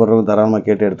 தேவைப்படுறவங்க தாராளமாக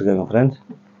கேட்டு எடுத்துக்கோங்க ஃப்ரெண்ட்ஸ்.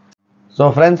 ஸோ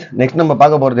ஃப்ரெண்ட்ஸ் நெக்ஸ்ட் நம்ம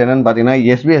பார்க்க போகிறது என்னென்னு பார்த்தீங்கன்னா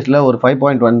SVSல ஒரு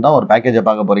 5.1 தான் ஒரு பேக்கேஜை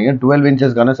பார்க்க போகிறீங்க. 12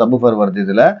 inchesக்கான சப்வூஃபர் வருது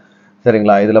இதில்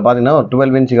சரிங்களா. இதில் பார்த்தீங்கன்னா ஒரு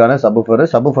 12 inchக்கான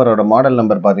சப்வூஃபரோட மாடல்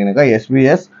நம்பர் பார்த்தீங்கன்னாக்கா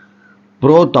SVS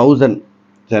Pro 1000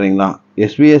 சரிங்களா.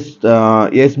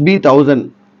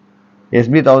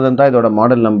 SB1000 தான் இதோட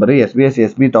மாடல் நம்பரு. SVS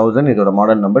SB1000 இதோட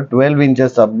மாடல் நம்பர். 12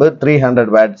 inches சப்பு 300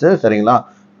 watts சரிங்களா.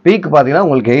 பீக் பார்த்தீங்கன்னா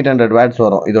உங்களுக்கு 800 watts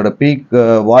வரும். இதோட பீக்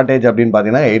வாட்டேஜ் அப்படின்னு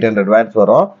பார்த்தீங்கன்னா 800 watts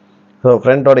வரும். ஸோ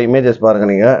ஃப்ரண்ட்டோட இமேஜஸ் பாருங்கள்.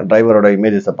 நீங்கள் டிரைவரோட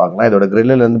இமேஜஸை பார்க்கலாம். இதோட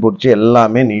கிரில்லேருந்து பிடிச்சி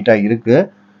எல்லாமே நீட்டாக இருக்குது.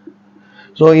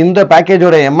 ஸோ இந்த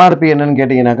பேக்கேஜோட MRP என்னன்னு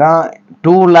கேட்டிங்கனாக்கா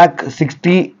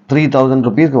 2,63,000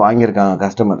 ருபீஸ்க்கு வாங்கியிருக்காங்க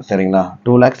கஸ்டமர் சரிங்களா.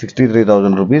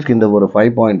 2,63,000 ருபீஸ்க்கு இந்த ஒரு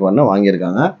 5.1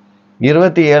 வாங்கியிருக்காங்க.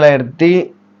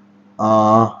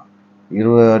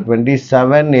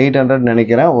 27,800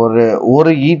 நினைக்கிறேன்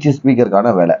ஒரு ஈச் ஸ்பீக்கருக்கான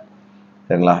விலை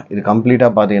சரிங்களா. இது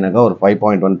கம்ப்ளீட்டாக பார்த்தீங்கன்னாக்கா ஒரு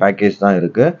 5.1 பேக்கேஜ் தான்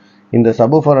இருக்குது. இந்த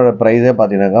சப்வூஃபரோட ப்ரைஸே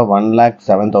பார்த்தீங்கன்னாக்கா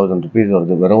 1,07,000 ருபீஸ்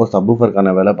வருது. வெறும் சப்வூஃபருக்கான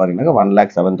விலை பார்த்தீங்கன்னாக்கா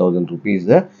 1,07,000 ருபீஸ்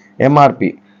MRP.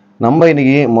 நம்ம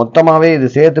இன்னைக்கு மொத்தமாகவே இது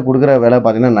சேர்த்து கொடுக்குற விலை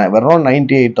பார்த்தீங்கன்னா வெறும்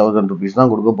 98,000 ருபீஸ்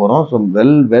தான் கொடுக்க போகிறோம். So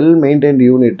well maintained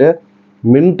unit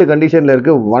mint கண்டிஷனில்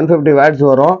இருக்குது. 150 watts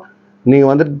வரும்.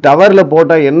 நீங்கள் வந்துட்டு டவரில்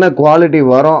போட்டால் என்ன குவாலிட்டி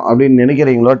வரும் அப்படின்னு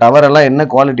நினைக்கிறீங்களோ, டவரெல்லாம் என்ன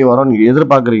குவாலிட்டி வரும் நீங்கள்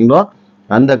எதிர்பார்க்குறீங்களோ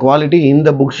அந்த குவாலிட்டி இந்த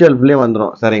புக் ஷெல்ஃப்லேயே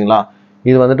வந்துடும் சரிங்களா.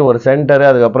 இது வந்துட்டு ஒரு சென்டரு,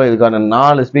 அதுக்கப்புறம் இதுக்கான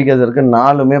 4 ஸ்பீக்கர்ஸ் இருக்குது.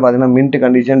 4மே பார்த்தீங்கன்னா மின்ட்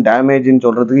கண்டிஷன், டேமேஜ்னு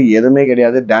சொல்கிறதுக்கு எதுவுமே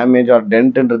கிடையாது. டேமேஜ் ஆர்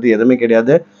டென்ட்ன்றது எதுவுமே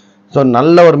கிடையாது. ஸோ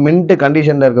நல்ல ஒரு மின்ட்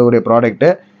கண்டிஷனில் இருக்கக்கூடிய ப்ராடக்ட்டு.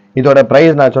 இதோட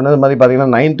ப்ரைஸ் நான் சொன்னது மாதிரி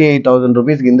பார்த்தீங்கன்னா 98,000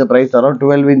 ருபீஸ்க்கு இந்த ப்ரைஸ் தரோம்.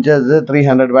 12 inches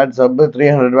 300 watts சப்பு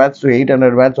 300 watts to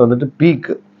 800 watts வந்துட்டு பீக்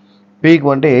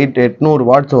வந்துட்டு 800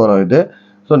 watts வரும் இது.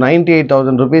 ஸோ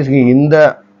 98,000 ருபீஸ்க்கு இந்த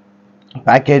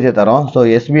பேக்கேஜை தரோம். ஸோ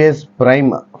SVS Prime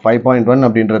 5.1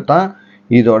 அப்படின்றது தான்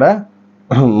இதோட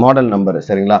மாடல் நம்பர்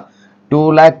சரிங்களா.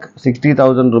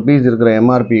 2,60,000 ருபீஸ் இருக்கிற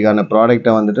MRPக்கான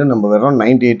ப்ராடக்டை வந்துட்டு நம்ம வெறும்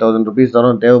 98,000 ருபீஸ்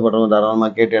தரோம். தேவைப்படுறவங்க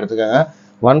தாராளமாக கேட்டு எடுத்துக்காங்க.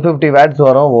 150 வாட்ஸ்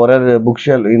வரும். ஒரு புக்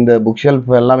ஷெல்ஃப், இந்த புக் ஷெல்ஃப்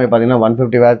எல்லாமே பார்த்தீங்கன்னா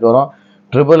 150 வாட்ஸ் வரும்.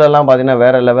 ட்ரிபிள் எல்லாம் பார்த்தீங்கன்னா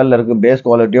வேற லெவலில் இருக்குது. பேஸ்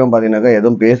குவாலிட்டியும் பார்த்தீங்கன்னாக்கா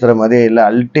எதுவும் பேசுகிற மாதிரியே இல்லை.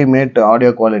 Ultimate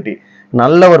audio quality.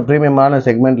 நல்ல ஒரு ப்ரீமியமான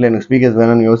செக்மெண்ட்டில் எனக்கு ஸ்பீக்கர்ஸ்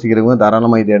வேணும்னு யோசிக்கிறவங்க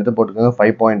தாராளமாக இதை எடுத்து போட்டுக்கோங்க.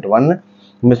 5.1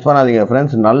 மிஸ் பண்ணாதீங்க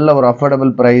ஃப்ரெண்ட்ஸ். நல்ல ஒரு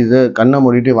அஃபோர்டபுள் ப்ரைஸு, கண்ணை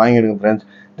மூடிட்டு வாங்கிடுங்க ஃப்ரெண்ட்ஸ்.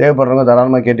 தேவைப்படுறவங்க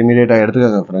தாராளமாக கேட்டு இமீடியட்டாக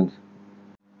எடுத்துக்கோங்க ஃப்ரெண்ட்ஸ்.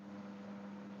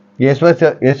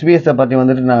 எஸ்விஎஸை பற்றி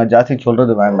வந்துட்டு நாங்கள் ஜாஸ்தி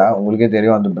சொல்கிறது வேண்டாம், உங்களுக்கே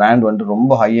தெரியும். அந்த பிராண்ட் வந்துட்டு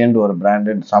ரொம்ப ஹை அண்ட் ஒரு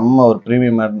பிராண்டட், செம்ம ஒரு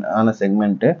ப்ரீமியமான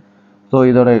செக்மெண்ட்டு. ஸோ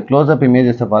இதோட க்ளோஸ்அப்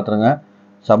இமேஜஸை பார்த்துருங்க.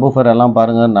 சப்வூஃபர் எல்லாம்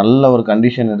பாருங்கள், நல்ல ஒரு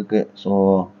கண்டிஷன் இருக்குது. ஸோ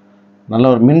நல்ல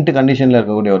ஒரு மின்ட் கண்டிஷனில்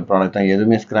இருக்கக்கூடிய ஒரு ப்ராடக்ட் தான்.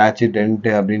 எதுவுமே ஸ்க்ராட்சு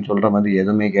டென்ட்டு அப்படின்னு சொல்கிற மாதிரி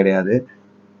எதுவுமே கிடையாது.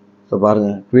 ஸோ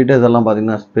பாருங்கள், ட்விட்டர்ஸ் எல்லாம்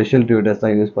பார்த்தீங்கன்னா ஸ்பெஷல் ட்விட்டர்ஸ்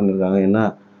தான் யூஸ் பண்ணியிருக்காங்க. ஏன்னா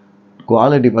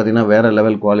குவாலிட்டி பார்த்தீங்கன்னா வேறு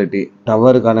லெவல் குவாலிட்டி,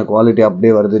 டவருக்கான குவாலிட்டி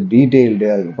அப்படியே வருது, டீட்டெயில்டு.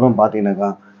 அதுக்கப்புறம் பார்த்தீங்கன்னாக்கா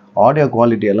ஆடியோ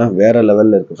குவாலிட்டி எல்லாம் வேறு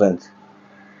லெவலில் இருக்குது ஃப்ரெண்ட்ஸ்.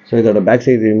 ஸோ இதோட பேக்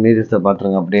சைடு இமேஜஸை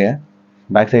பார்த்துருங்க. அப்படியே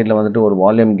பேக் சைடில் வந்துட்டு ஒரு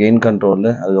வால்யூம் கெயின் கண்ட்ரோலு,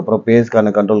 அதுக்கப்புறம்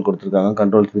பேஸ்க்கான கண்ட்ரோல் கொடுத்துருக்காங்க,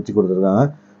 கண்ட்ரோல் ஸ்விட்ச் கொடுத்துருக்காங்க,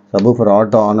 subwoofer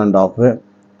auto on and off,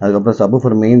 அதுக்கப்புறம்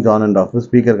subwoofer mains on and off,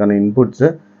 ஸ்பீக்கருக்கான inputs,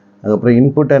 அதுக்கப்புறம்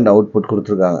இன்புட் அண்ட் அவுட்புட்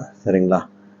கொடுத்துருக்காங்க. சரிங்களா,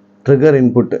 ட்ரிகர்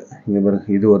இன்புட்டு இங்கே பாருங்க,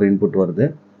 இது ஒரு இன்புட் வருது.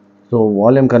 ஸோ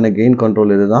வால்யூம்க்கான கெயின்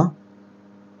கண்ட்ரோல் இது தான்.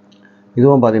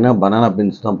 இதுவும் பார்த்தீங்கன்னா பனானா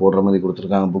பின்ஸ் தான் போடுற மாதிரி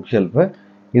கொடுத்துருக்காங்க புக் ஷெல்ஃபு.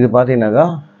 இது பார்த்தீங்கன்னாக்கா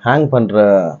ஹேங் பண்ணுற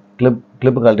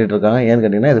கிளிப்பு கழட்டிட்டு இருக்காங்க. ஏன்னு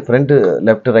கேட்டிங்கன்னா இது ஃப்ரண்ட்டு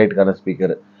லெஃப்ட் ரைட்டுக்கான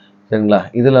ஸ்பீக்கரு. சரிங்களா,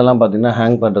 இதிலெல்லாம் பார்த்தீங்கன்னா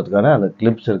ஹேங் பண்ணுறதுக்கான அந்த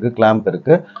கிளிப்ஸ் இருக்குது, கிளாம்ப்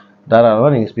இருக்குது. தாராளமாக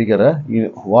நீங்கள் ஸ்பீக்கரை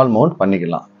வால் மவுண்ட்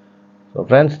பண்ணிக்கலாம். ஸோ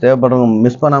ஃப்ரெண்ட்ஸ், தேவைப்படுறவங்க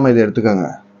மிஸ் பண்ணாமல் இதை எடுத்துக்கோங்க.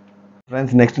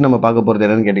 ஃப்ரெண்ட்ஸ், நெக்ஸ்ட் நம்ம பார்க்க போகிறது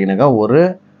என்னென்னு கேட்டிங்கன்னாக்கா ஒரு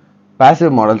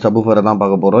பேசிவ் மாடல் சப்வூஃபரை தான்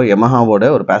பார்க்க போகிறோம். யமஹாவோட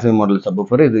ஒரு பேசிவ் மாடல்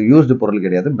சப்வூஃபர். இது யூஸ்டு பொருள்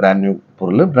கிடையாது, பிராண்ட் நியூ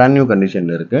பொருள், பிராண்ட் நியூ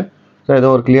கண்டிஷனில் இருக்குது. ஸோ ஏதோ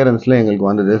ஒரு கிளியரன்ஸில் எங்களுக்கு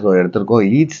வந்தது, ஸோ எடுத்திருக்கோம்.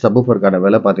 ஈச் சப்வூஃபருக்கான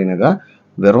விலை பார்த்தீங்கன்னாக்கா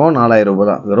வெறும் 4000 ரூபா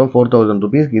தான், வெறும் 4000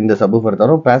 ருபீஸ்க்கு இந்த சப்வூஃபர்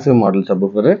தரும். Passive model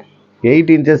subwoofer, 8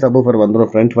 inches subwoofer வந்துடும்.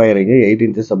 ஃப்ரண்ட் ஃபயரிங்கு 8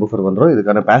 இன்ச்சஸ் சப்வூஃபர் வந்துடும்.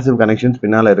 இதுக்கான பேசிவ் கனெக்ஷன்ஸ்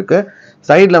பின்னால் இருக்குது.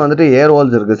 சைடில் வந்துட்டு ஏர்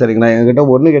வால்ஸ் இருக்குது. சரிங்களா, எங்ககிட்ட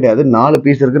ஒன்றும் கிடையாது, 4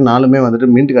 பீஸ் இருக்குது. 4மே வந்துட்டு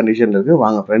மின்ட் கண்டிஷனில் இருக்குது.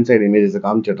 வாங்க ஃப்ரண்ட் சைடு இமேஜஸை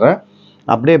காமிச்சிடுறேன்,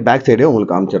 அப்படியே பேக் சைடே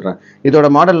உங்களுக்கு காமிச்சிடுறேன். இதோட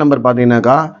மாடல் நம்பர்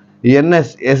பார்த்தீங்கன்னாக்கா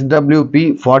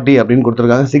SWP40 அப்படின்னு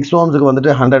கொடுத்துருக்காங்க. 6 ohmsக்கு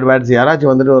வந்துட்டு 100 வாட்ஸ். யாராச்சும்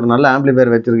வந்துட்டு ஒரு நல்ல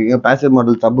ஆம்பிளிஃபையர் வச்சிருக்கீங்க, பேசிவ்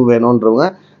மாடல் சப்பு வேணுன்றவங்க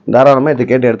தாராளமாக இதை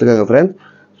கேட்டு எடுத்துக்கோங்க ஃப்ரெண்ட்ஸ்.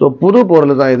 ஸோ புது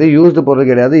பொருள் தான் இது, யூஸ்டு பொருள்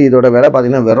கிடையாது. இதோட விலை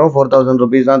பார்த்தீங்கன்னா வெறும் 4000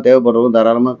 ருபீஸ் தான். தேவைப்படுறவங்க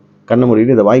தாராளமாக கண்ணு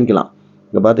மூடிட்டு இதை வாங்கிக்கலாம்.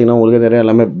 இங்கே பார்த்தீங்கன்னா உங்களுக்கு நிறைய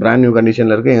எல்லாமே பிராண்ட் நியூ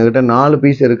கண்டிஷனில் இருக்குது. எங்ககிட்ட 4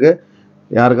 பீஸ் இருக்குது.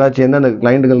 யாருக்காச்சும் எந்த அந்த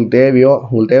கிளைண்ட்டுகளுக்கு தேவையோ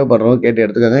உங்களுக்கு தேவைப்படுறவங்க கேட்டு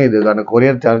எடுத்துக்கோங்க. இதுக்கான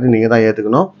கொரியர் சார்ஜ் நீங்கள் தான்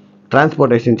ஏற்றுக்கணும்.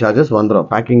 டிரான்ஸ்போர்ட்டேஷன் சார்ஜஸ் வந்துடும்,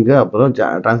 பேக்கிங்கு அப்புறம்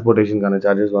டிரான்ஸ்போர்ட்டேஷனுக்கான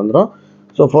சார்ஜஸ் வந்துடும்.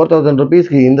 ஸோ 4000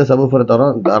 ருபீஸ்க்கு இந்த சப்வூஃபர்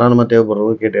தரோம். தாராளமாக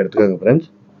தேவைப்படுறவங்க கேட்டு எடுத்துக்கோங்க ஃப்ரெண்ட்ஸ்.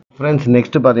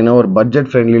 நெக்ஸ்ட் பார்த்தீங்கன்னா ஒரு பட்ஜெட்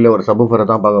ஃப்ரெண்ட்லியில் ஒரு சப்வூஃபரை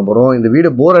தான் பார்க்க போகிறோம். இந்த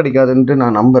வீடியோ போர் அடிக்காதுன்ட்டு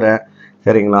நான் நம்புகிறேன்.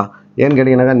 சரிங்களா, ஏன்னு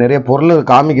கேட்டிங்கன்னாக்கா நிறைய பொருள்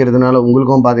காமிக்கிறதுனால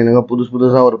உங்களுக்கும் பார்த்தீங்கன்னா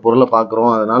புதுசாக ஒரு பொருளை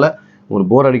பார்க்குறோம். அதனால்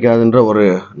உங்களுக்கு போர் அடிக்காதுன்ற ஒரு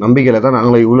நம்பிக்கையில் தான்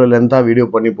நாங்கள் இவ்வளோ லென்த்தாக வீடியோ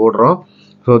பண்ணி போடுறோம்.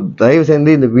 ஸோ தயவு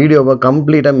செஞ்சு இந்த வீடியோவை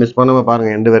கம்ப்ளீட்டாக மிஸ் பண்ணாமல்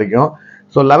பாருங்கள் எண்டு வரைக்கும்.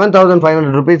 ஸோ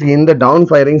 11,500 ருபீஸ்க்கு இந்த டவுன்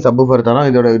ஃபயரிங் சப்வூஃபர் தரோம்.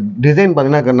 இதோட டிசைன்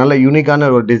பார்த்தீங்கன்னா நல்ல யூனிக்கான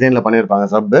ஒரு டிசைனில் பண்ணியிருப்பாங்க.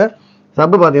 சப்பு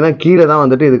பார்த்தீங்கன்னா கீழே தான்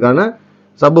வந்துட்டு இதுக்கான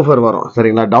சப்வூஃபர் வரும்.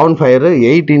 சரிங்களா, down fire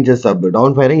 8 inches sub,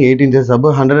 down firing 8 inches sub,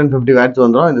 150 watts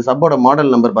வந்துடும். இந்த சப்போட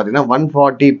மாடல் நம்பர் பார்த்தீங்கன்னா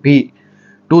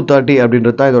 140P230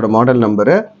 அப்படின்றது தான் இதோட மாடல்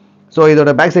நம்பரு. ஸோ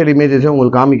இதோட பேக் சைடு இமேஜஸும்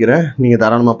உங்களுக்கு காமிக்கிறேன், நீங்கள்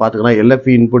தாராளமாக பார்த்துக்கலாம்.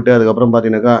 LFE இன்புட்டு, அதுக்கப்புறம்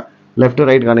பார்த்தீங்கன்னாக்கா லெஃப்ட்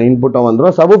ரைட்டுக்கான இன்புட்டும்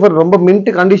வந்துடும். சப்வூஃபர் ரொம்ப மின்ட்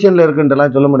கண்டிஷனில்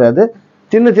இருக்குன்றலாம் சொல்ல முடியாது,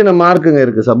 சின்ன மார்க்குங்க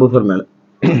இருக்குது சப்வூஃபர் மேலே.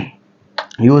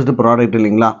 யூஸ்டு ப்ராடக்ட்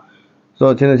இல்லைங்களா, ஸோ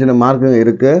சின்ன மார்க்குங்க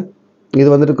இருக்குது. இது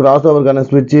வந்துட்டு கிராஸ் ஓவருக்கான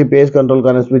ஸ்விட்சு, பேஸ்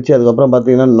கண்ட்ரோலுக்கான ஸ்விட்ச், அதுக்கப்புறம்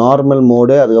பார்த்தீங்கன்னா நார்மல்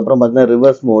மோடு, அதுக்கப்புறம் பார்த்தீங்கன்னா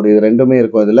ரிவர்ஸ் மோடு, இது ரெண்டுமே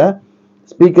இருக்கும். இதில்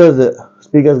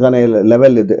ஸ்பீக்கர்ஸ்க்கான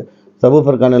லெவல், இது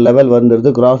சப்வூஃபருக்கான லெவல் வந்துடுது,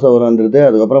 கிராஸ் ஓவர் வந்துடுது.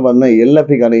 அதுக்கப்புறம் பார்த்தீங்கன்னா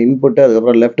LFEக்கான இன்புட்டு,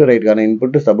 அதுக்கப்புறம் left ரைட்டுக்கான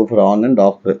input, subwoofer on and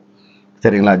half.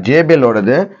 சரிங்களா,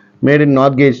 JBLோடது, மேட் இன்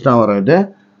நார்த் கேஜ் தான் வரும் இது.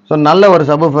 ஸோ நல்ல ஒரு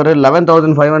சப்வூஃபர்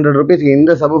 11,500 ருபீஸ்க்கு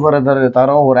இந்த சப்வூஃபரை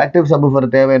தரோம். ஒரு ஆக்டிவ் சப்வூஃபர்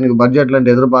தேவை எனக்கு பட்ஜெட்டில்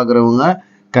எதிர்பார்க்குறவங்க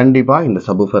கண்டிப்பாக இந்த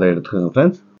சப்வூஃபரை எடுத்துக்கோங்க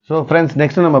ஃப்ரெண்ட்ஸ். ஸோ ஃப்ரெண்ட்ஸ்,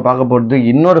 நெக்ஸ்ட் நம்ம பார்க்க போகிறது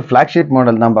இன்னொரு ஃப்ளாக்ஷிப்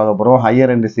மாடல் தான் பார்க்க போகிறோம்.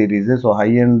 Higher end series. So high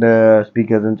end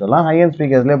ஸ்பீக்கர்ஸ்ன்னு சொல்லலாம். ஹை எண்ட்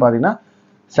ஸ்பீக்கர்ஸ்லேயே பார்த்தீங்கன்னா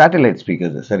சேட்டலைட்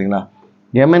ஸ்பீக்கர்ஸ். சரிங்களா,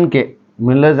 MNK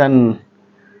மில்லர்ஸ் அண்ட்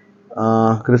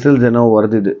கிறிஸ்டல்ஸ் என்ன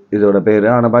வருது இதோட பேர்.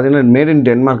 ஆனால் பார்த்தீங்கன்னா made in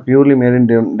Denmark, purely made in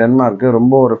Denmark.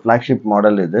 ரொம்ப ஒரு ஃப்ளாக்ஷிப்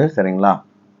மாடல் இது. சரிங்களா,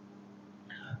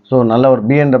 ஸோ நல்ல ஒரு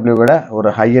BMW விட ஒரு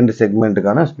ஹை எண்ட்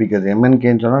செக்மெண்ட்டுக்கான ஸ்பீக்கர்ஸ்.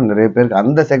 MNKன்னு சொன்னால் நிறைய பேருக்கு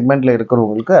அந்த செக்மெண்ட்டில்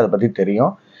இருக்கிறவங்களுக்கு அதை பற்றி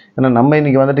தெரியும். ஏன்னா நம்ம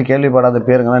இன்றைக்கி வந்துட்டு கேள்விப்படாத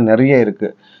பேருங்கெல்லாம் நிறைய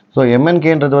இருக்குது. ஸோ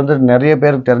MNKன்றது வந்து நிறைய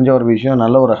பேருக்கு தெரிஞ்ச ஒரு விஷயம்.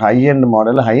 நல்ல ஒரு high end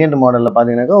model. High end மாடலில்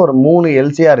பார்த்தீங்கன்னாக்கா ஒரு 3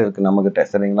 LCR இருக்குது நம்மக்கிட்ட.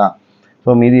 சரிங்களா,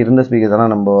 ஸோ மீதி இருந்த ஸ்பீக்கர்ஸ்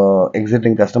எல்லாம் நம்ம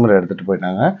எக்ஸிட்டிங் கஸ்டமர் எடுத்துகிட்டு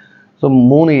போயிட்டாங்க. ஸோ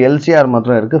 3 எல்சிஆர்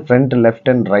மாத்திரம் இருக்குது, ஃப்ரண்ட்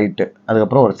லெஃப்ட் அண்ட் ரைட்டு,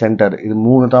 அதுக்கப்புறம் ஒரு சென்டர், இது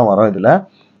 3 தான் வரும் இதில்.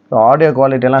 ஸோ ஆடியோ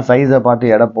குவாலிட்டியெல்லாம் சைஸை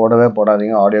பார்த்து எடை போடவே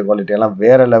போடாதீங்க, ஆடியோ குவாலிட்டியெல்லாம்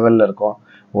வேறு லெவலில் இருக்கும்.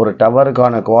 ஒரு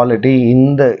டவருக்கான குவாலிட்டி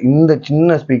இந்த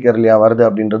சின்ன ஸ்பீக்கர்லையா வருது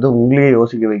அப்படின்றது உங்களையே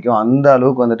யோசிக்க வைக்கும். அந்த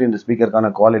அளவுக்கு வந்துட்டு இந்த ஸ்பீக்கருக்கான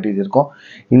குவாலிட்டிஸ் இருக்கும்.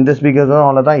 இந்த ஸ்பீக்கரும்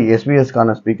அவ்வளோதான்,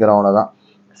 எஸ்விஎஸ்க்கான ஸ்பீக்கரும் அவ்வளோதான்.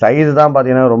 சைஸ் தான்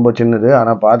பார்த்தீங்கன்னா ரொம்ப சின்னது,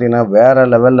 ஆனால் பார்த்தீங்கன்னா வேறு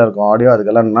லெவலில் இருக்கும் ஆடியோ.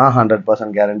 அதுக்கெல்லாம் நான்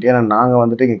 100% கேரண்டி. ஏன்னா நாங்கள்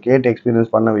வந்துட்டு இங்கே கேட்டு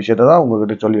எக்ஸ்பீரியன்ஸ் பண்ண விஷயத்தை தான்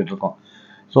உங்கள்கிட்ட சொல்லிகிட்டு இருக்கோம்.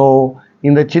 ஸோ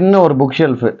இந்த சின்ன ஒரு புக்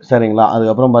ஷெல்ஃபு சரிங்களா,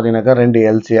 அதுக்கப்புறம் பார்த்தீங்கன்னாக்கா 2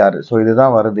 எல்சிஆர். ஸோ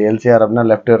இதுதான் வருது எல்சிஆர் அப்படின்னா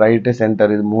லெஃப்ட் ரைட்டு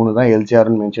சென்டர், இது 3 தான்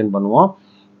எல்சிஆர்னு மென்ஷன் பண்ணுவோம்.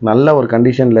 நல்ல ஒரு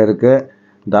கண்டிஷனில் இருக்குது.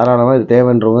 தாராளமாக இது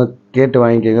தேவைன்றவங்க கேட்டு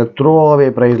வாங்கிக்கோங்க. த்ரோ அவே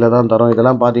ப்ரைஸில் தான் தரோம்.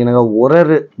 இதெல்லாம் பார்த்தீங்கன்னாக்கா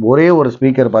ஒரே ஒரு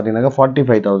ஸ்பீக்கர் பார்த்தீங்கன்னாக்கா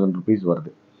 45,000 ருபீஸ்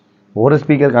வருது. ஒரு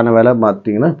ஸ்பீக்கருக்கான விலை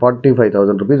பார்த்தீங்கன்னா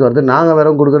 45,000 ருபீஸ் வருது. நாங்கள்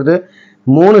வெறும் கொடுக்குறது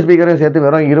 3 ஸ்பீக்கரையும் சேர்த்து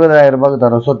வெறும் 20,000 ரூபாய்க்கு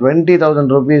தரோம். ஸோ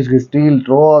 20,000 ருபீஸ்க்கு ஸ்டீல்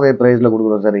த்ரோ அவே ப்ரைஸில்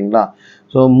கொடுக்குறோம் சரிங்களா.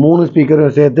 ஸோ 3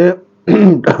 ஸ்பீக்கரையும் சேர்த்து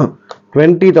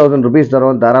 20,000 ருபீஸ்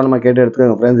தரோம். தாராளமாக கேட்டு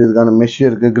எடுத்துக்கோங்க ஃப்ரெண்ட்ஸ். இதுக்கான மெஷ்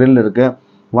இருக்குது, கிரில் இருக்குது.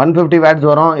 150 வாட்ஸ்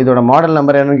வரும். இதோட மாடல்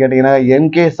நம்பர் என்னன்னு கேட்டிங்கன்னா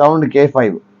என்கே சவுண்ட்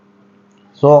K5.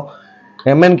 ஸோ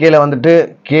எம்என்கேல வந்துட்டு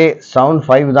கே சவுண்ட்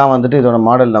 5 தான் வந்துட்டு இதோட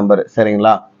மாடல் நம்பர்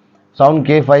சரிங்களா. சவுண்ட்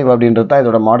K5 அப்படின்றது தான்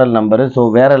இதோட மாடல் நம்பரு. ஸோ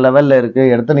வேறு லெவலில்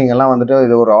இருக்குது. எடுத்து நீங்கள்லாம் வந்துட்டு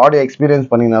இது ஒரு ஆடியோ எக்ஸ்பீரியன்ஸ்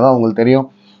பண்ணிங்கன்னா தான் உங்களுக்கு தெரியும்.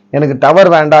 எனக்கு டவர்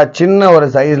வேண்டாம், சின்ன ஒரு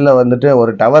சைஸில் வந்துட்டு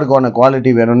ஒரு டவருக்கான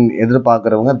குவாலிட்டி வேணும்னு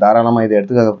எதிர்பார்க்குறவங்க தாராளமாக இதை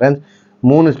எடுத்துக்கோங்க ஃப்ரெண்ட்ஸ்.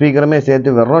 3 ஸ்பீக்கருமே சேர்த்து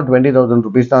வெறும் 20,000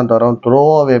 ருபீஸ் தான் தரோம். த்ரோ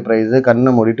அவே ப்ரைஸு,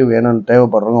 கண்ணை மூடிட்டு வேணும்னு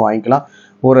தேவைப்படுறவங்க வாங்கிக்கலாம்.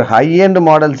 ஒரு ஹை எண்ட்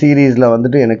மாடல் சீரீஸில்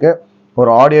வந்துட்டு எனக்கு ஒரு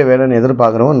ஆடியோ வேணும்னு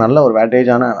எதிர்பார்க்குறவங்க நல்ல ஒரு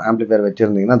வேட்டேஜான ஆம்பிளிஃபையர்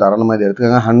வச்சுருந்தீங்கன்னா தாராளமாக இதை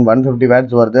எடுத்துக்கோங்க. 150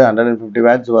 வாட்ஸ் வருது, 150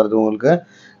 வாட்ஸ் வருது உங்களுக்கு.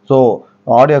 ஸோ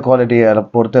ஆடியோ குவாலிட்டியை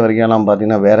பொறுத்த வரைக்கும்லாம்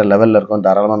பார்த்தீங்கன்னா வேறு லெவலில் இருக்கும்.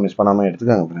 தாராளமாக மிஸ் பண்ணாமல்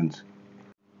எடுத்துக்கோங்க ஃப்ரெண்ட்ஸ்.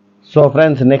 ஸோ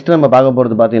ஃப்ரெண்ட்ஸ் நெக்ஸ்ட் நம்ம பார்க்க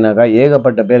போகிறது பார்த்தீங்கன்னாக்கா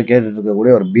ஏகப்பட்ட பேர் கேட்டுட்டு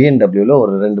இருக்கக்கூடிய ஒரு பிஎன்டபிள்யூவில்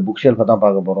ஒரு 2 புக் ஷெல்ஃபை தான்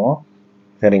பார்க்க போகிறோம்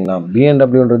சரிங்களா.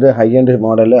 பிஎன்டபிள்யூன்றது high end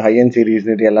model, high end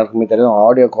சீரீஸ்னுட்டு எல்லாருக்குமே தெரியும்.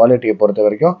 ஆடியோ குவாலிட்டியை பொறுத்த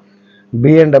வரைக்கும்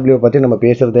பிஎன்டபிள்யூ பற்றி நம்ம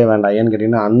பேசுகிறதே வேண்டாம். ஏன்னு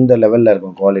கேட்டிங்கன்னா அந்த லெவலில்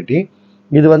இருக்கும் குவாலிட்டி.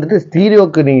 இது வந்துட்டு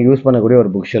ஸ்டீரியோக்கு நீங்கள் யூஸ் பண்ணக்கூடிய ஒரு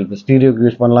புக் ஷெல்ஃப். ஸ்டீரியோக்கு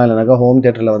யூஸ் பண்ணலாம், இல்லைனாக்கா ஹோம்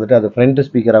தியேட்டரில் வந்துட்டு அது ஃப்ரண்ட்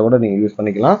ஸ்பீக்கராக கூட நீங்கள் யூஸ்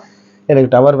பண்ணிக்கலாம். எனக்கு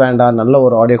டவர் வேண்டாம், நல்ல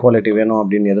ஒரு ஆடியோ குவாலிட்டி வேணும்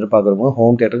அப்படின்னு எதிர்பார்க்குறவங்க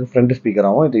ஹோம் தியேட்டருக்கு ஃப்ரண்ட்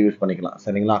ஸ்பீக்கராகவும் இதை யூஸ் பண்ணிக்கலாம்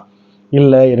சரிங்களா.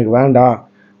 இல்லை எனக்கு வேண்டாம்,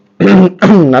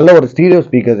 நல்ல ஒரு ஸ்டீரியோ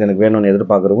ஸ்பீக்கர்ஸ் எனக்கு வேணும்னு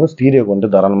எதிர்பார்க்குறவங்க ஸ்டீரியோக்கு வந்து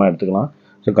தாராளமாக எடுத்துக்கலாம்.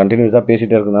 ஸோ கண்டினியூஸாக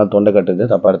பேசிகிட்டே இருக்கிறதுனால தொண்டை கட்டுது,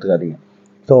 தப்பாக எடுத்துக்காதீங்க.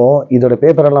 ஸோ இதோட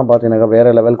பேப்பரெல்லாம் பார்த்தீங்கன்னாக்கா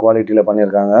வேறு லெவல் குவாலிட்டியில்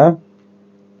பண்ணியிருக்காங்க.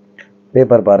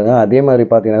 பேப்பர் பாருங்கள். அதே மாதிரி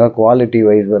பார்த்தீங்கன்னாக்கா குவாலிட்டி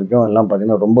வைஸ் வரைக்கும் எல்லாம்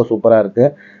பார்த்தீங்கன்னா ரொம்ப சூப்பராக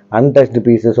இருக்குது. Untouched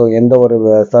piece. ஸோ எந்த ஒரு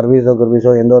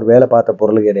சர்வீஸோ எந்த ஒரு வேலை பார்த்த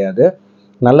பொருள் கிடையாது.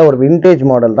 நல்ல ஒரு விண்டேஜ்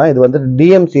மாடல் தான். இது வந்து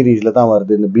டிஎம் சீரீஸில் தான்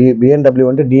வருது. இந்த பிஎன்டபிள்யூ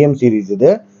வந்து டிஎம் சீரீஸ்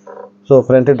இது. ஸோ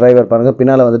ஃப்ரண்ட் டிரைவர் பாருங்கள்.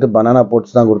 பின்னால் வந்துட்டு பனானா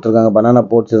போர்ட்ஸ் தான் கொடுத்துருக்காங்க. பனானா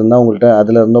போர்ட்ஸ் இருந்தால் உங்கள்கிட்ட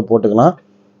அதில் இருந்தோ போட்டுக்கலாம்.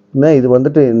 இது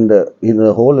வந்துட்டு இந்த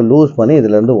ஹோலை லூஸ் பண்ணி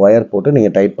இதிலேருந்து ஒயர் போட்டு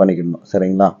நீங்கள் டைட் பண்ணிக்கணும்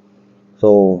சரிங்களா. ஸோ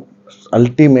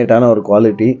அல்டிமேட்டான ஒரு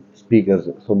quality speakers.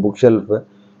 So book shelf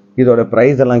இதோட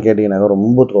ப்ரைஸ் எல்லாம் கேட்டிங்கன்னாக்கா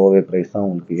ரொம்ப த்ரோவே ப்ரைஸ் தான்.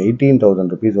 உங்களுக்கு 18,000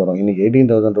 ருபீஸ் வரும். இன்றைக்கி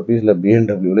 18,000 ருபீஸில்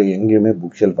பிஎன்டபிள்யூவில் எங்கேயுமே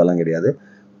புக் ஷெல்ஃப் எல்லாம் கிடையாது.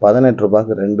 18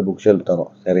 ரூபாய்க்கு 2 புக் ஷெல்ஃப்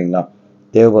தரும் சரிங்களா.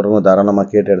 தேவைப்படுறவங்க தாராளமாக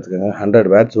கேட்டு எடுத்துக்கோங்க.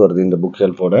 100 வாட்ஸ் வருது இந்த புக்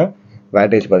ஷெல்ஃபோட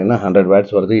வேட்டேஜ் பார்த்தீங்கன்னா 100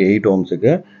 வாட்ஸ் வருது 8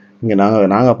 ohmஸுக்கு. இங்கே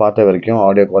நாங்கள் பார்த்த வரைக்கும்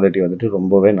ஆடியோ குவாலிட்டி வந்துட்டு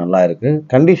ரொம்பவே நல்லா இருக்குது.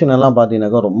 கண்டிஷன் எல்லாம்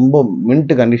பார்த்தீங்கன்னாக்கா ரொம்ப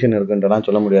மின்ட் கண்டிஷன் இருக்குன்றலாம்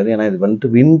சொல்ல முடியாது. ஏன்னா இது வந்துட்டு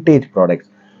விண்டேஜ் ப்ராடக்ட்ஸ்.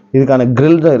 இதுக்கான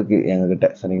கிரில்ஸும் இருக்குது எங்ககிட்ட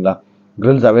சரிங்களா.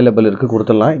 கிரில்ஸ் அவைலபிள் இருக்குது,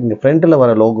 கொடுத்துடலாம். இங்கே ஃப்ரண்ட்டில்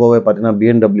வர லோகோவே பார்த்தீங்கன்னா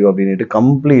பிஎன்டபிள்யூ அப்படின்ட்டு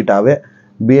கம்ப்ளீட்டாகவே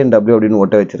பிஎன்டபிள்யூ அப்படின்னு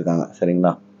ஒட்ட வச்சுருக்காங்க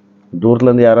சரிங்களா.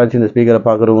 தூரத்துலேருந்து யாராச்சும் இந்த ஸ்பீக்கரை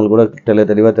பார்க்குறவங்களுக்கு கூட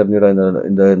தெளிவாக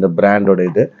தெரிஞ்சிடும் இந்த பிராண்டோட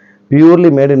இது. பியூர்லி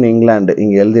மேட் இன் இங்கிலாந்து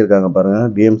இங்கே எழுதியிருக்காங்க பாருங்கள்.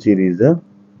 டிஎம் சீரீஸு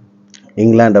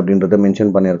இங்கிலாந்து அப்படின்றத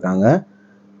மென்ஷன் பண்ணியிருக்காங்க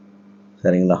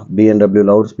சரிங்களா. BNW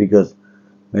loud speakers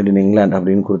made in England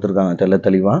அப்படின்னு கொடுத்துருக்காங்க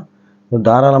தெளிவாக.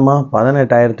 தாராளமாக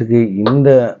 18,000க்கு இந்த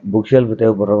புக் ஷெல்ஃப்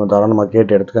தேவைப்படுறவங்க தாராளமாக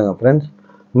கேட்டு எடுத்துக்கோங்க ஃப்ரெண்ட்ஸ்,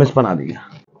 மிஸ் பண்ணாதீங்க.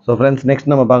 ஸோ ஃப்ரெண்ட்ஸ் நெக்ஸ்ட்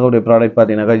நம்ம பார்க்கக்கூடிய ப்ராடக்ட்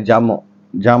பார்த்தீங்கன்னாக்கா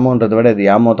ஜாமோன்றதை விட இது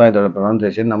யாமோ தான் இதோட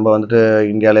ப்ரொனன்சியேஷன். நம்ம வந்துட்டு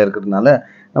இந்தியாவில் இருக்கிறதுனால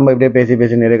நம்ம இப்படியே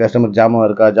பேசி நிறைய கஸ்டமர் ஜாமோ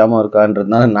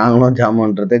இருக்கான்றதுனால நாங்களும்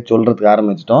ஜாமோன்றதை சொல்கிறதுக்கு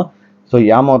ஆரம்பிச்சிட்டோம். ஸோ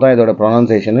யாமோ தான் இதோட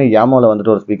ப்ரொனன்சியேஷனு. யாமோவில்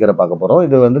வந்துட்டு ஒரு ஸ்பீக்கரை பார்க்க போகிறோம்.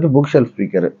 இது வந்துட்டு புக் ஷெல்ஃப்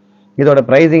ஸ்பீக்கர். இதோட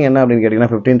ப்ரைஸிங் என்ன அப்படின்னு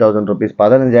கேட்டிங்கன்னா 15,000 ருபீஸ்.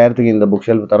 15,000க்கு இந்த புக்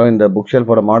ஷெல்ஃப் தரோம். இந்த புக்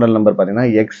ஷெல்ஃபோட மாடல் நம்பர் பார்த்தீங்கன்னா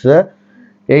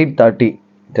X830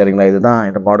 சரிங்களா. இதுதான்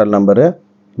இந்த model number.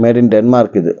 Made in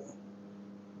Denmark. இது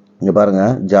இங்கே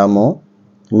பாருங்கள், ஜாமோ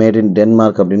மேட் இன்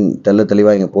டென்மார்க் அப்படின்னு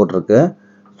தெளிவாக இங்கே போட்டிருக்கு.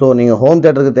 ஸோ நீங்கள் ஹோம்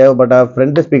தியேட்டருக்கு தேவைப்பட்டால்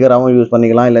ஃப்ரண்ட் ஸ்பீக்கராகவும் யூஸ்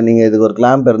பண்ணிக்கலாம். இல்லை நீங்கள் இதுக்கு ஒரு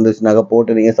கிளாம்ப் இருந்துச்சுனாக்கா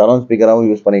போட்டு நீங்கள் சரௌண்ட் ஸ்பீக்கராகவும்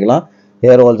யூஸ் பண்ணிக்கலாம்.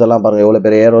 ஏர் ஹோல்ஸ் எல்லாம் பாருங்கள், எவ்வளோ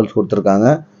பெரிய ஏர் ஹோல்ஸ் கொடுத்துருக்காங்க.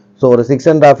 ஸோ ஒரு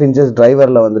 6.5 inches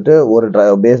டிரைவரில் வந்துட்டு ஒரு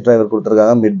பேஸ் டிரைவர்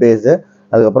கொடுத்துருக்காங்க, மிட் பேஸு.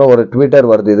 அதுக்கப்புறம் ஒரு ட்விட்டர்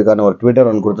வருது, இதுக்கான ஒரு ட்விட்டர்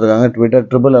ஒன்று கொடுத்துருக்காங்க. ட்விட்டர்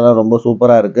ட்ரிபிள் எல்லாம் ரொம்ப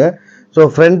சூப்பராக இருக்குது. ஸோ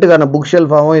ஃப்ரண்ட்டுக்கான புக்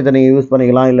ஷெல்ஃபாகவும் இதை நீங்கள் யூஸ்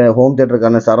பண்ணிக்கலாம். இல்லை ஹோம்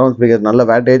தேட்டருக்கான சரௌண்ட் ஸ்பீக்கர் நல்ல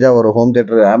வேட்டேஜாக ஒரு ஹோம்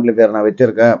தேட்டர் ஆம்பிளிஃபையர் நான்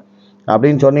வச்சுருக்கேன்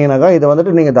அப்படின்னு சொன்னீங்கன்னாக்கா இதை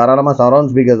வந்துட்டு நீங்கள் தாராளமாக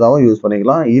சரௌண்ட் ஸ்பீக்கர்ஸாகவும் யூஸ்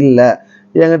பண்ணிக்கலாம். இல்லை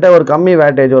என்கிட்ட ஒரு கம்மி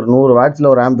வேட்டேஜ் ஒரு 100 வாட்ஸில்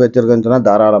ஒரு ஆம்ப் வச்சிருக்கேன்னு சொன்னால்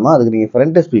தாராளமாக அதுக்கு நீங்கள்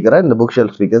ஃப்ரண்ட் ஸ்பீக்கரை இந்த புக்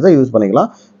ஷெல்ஃப் ஸ்பீக்கர்ஸை யூஸ் பண்ணிக்கலாம்.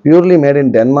 பியூர்லி மேட்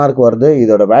இன் டென்மார்க் வருது.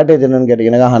 இதோட வேட்டேஜ் என்னன்னு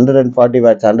கேட்டிங்கன்னா 140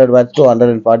 வாட்ஸ், 100 வாட்ஸ் டு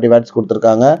 140 வாட்ஸ்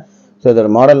கொடுத்துருக்காங்க. ஸோ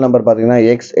இதோட மாடல் நம்பர் பார்த்தீங்கன்னா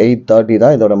X830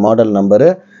 தான் இதோட மாடல் நம்பரு.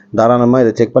 தாராளமாக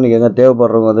இதை செக் பண்ணிக்கோங்க.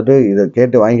 தேவைப்படுறவங்க வந்துட்டு இதை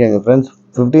கேட்டு வாங்கிக்கோங்க ஃப்ரெண்ட்ஸ்.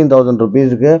 15,000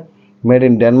 ருபீஸுக்கு மேட்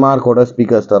இன் டென்மார்க்கோட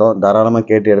ஸ்பீக்கர்ஸ் தரோம். தாராளமாக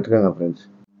கேட்டு எடுத்துக்கோங்க ஃப்ரெண்ட்ஸ்.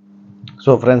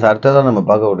 ஸோ ஃப்ரெண்ட்ஸ், அடுத்ததான் நம்ம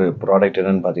பார்க்க ஒரு ப்ராடக்ட்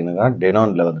என்னென்னு பார்த்தீங்கன்னா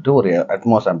டெனானில் வந்துட்டு ஒரு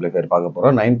அட்மாஸ் ஆம்பிளிஃபையர் பார்க்க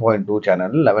போகிறோம். 9.2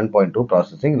 சேனல், 11.2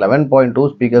 ப்ராசஸிங், 11.2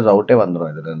 ஸ்பீக்கர்ஸ் அவுட்டே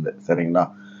வந்துடும் இதுலேருந்து. சரிங்களா?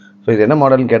 ஸோ இது என்ன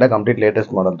மாடல்னு கேட்டால் கம்ப்ளீட்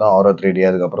லேட்டஸ்ட் மாடல் தான். ஆரோ 3D,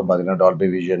 அதுக்கப்புறம் பார்த்தீங்கன்னா டால்பி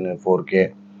விஷன், 4K,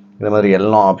 இந்த மாதிரி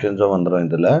எல்லா ஆப்ஷன்ஸும் வந்துடும்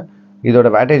இதில். இதோட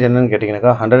வேட்டேஜ் என்னன்னு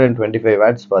கேட்டிங்கனாக்கா 125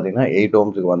 வாட்ஸ் பார்த்தீங்கன்னா 8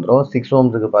 ஓம்ஸுக்கு வந்துடும். 6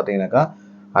 ஓம்ஸுக்கு பார்த்தீங்கன்னாக்கா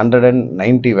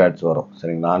 190 வாட்ஸ் வரும்.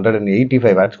 சரிங்களா?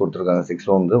 185 வாட்ஸ் கொடுத்துருக்காங்க 6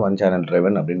 ஓம்ஸு. 1 சேனல்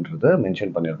ட்ரைவன் அப்படின்றது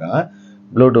மென்ஷன் பண்ணியிருக்காங்க.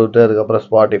 ப்ளூடூத், அதுக்கப்புறம்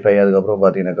ஸ்பாட்டிஃபை, அதுக்கப்புறம்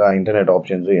பார்த்தீங்கன்னாக்கா இன்டர்நெட்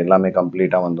ஆப்ஷன்ஸு எல்லாமே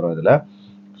கம்ப்ளீட்டாக வந்துடும் இதில்.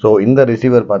 ஸோ இந்த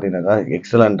ரிசீவர் பார்த்தீங்கன்னாக்கா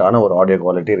எக்ஸலண்ட்டான ஒரு ஆடியோ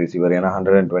குவாலிட்டி ரிசீவர். ஏன்னா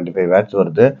 125 வாட்ஸ்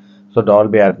வருது. ஸோ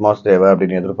டால்பி அட்மாஸ் தேவை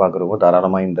அப்படின்னு எதிர்பார்க்குறவங்க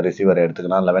தாராளமாக இந்த ரிசீவர்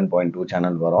எடுத்துக்கலாம். 11.2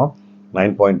 சேனல் வரும்,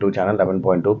 9.2 சேனல்,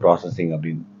 11.2 ப்ராசஸிங்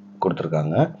அப்படின்னு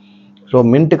கொடுத்துருக்காங்க. ஸோ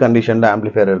மின்ட் கண்டிஷனில்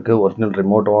ஆம்பிளிஃபையர் இருக்குது, ஒரிஜினல்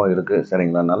ரிமோட்டும் இருக்குது.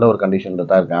 சரிங்களா? நல்ல ஒரு கண்டிஷனில்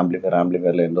தான் இருக்குது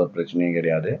ஆம்பிளிஃபையரில் எந்த ஒரு பிரச்சனையும்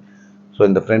கிடையாது. ஸோ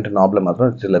இந்த ஃப்ரண்ட் நாபில்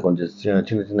மாத்திரம் கொஞ்சம்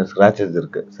சின்ன சின்ன ஸ்க்ராச்சஸ்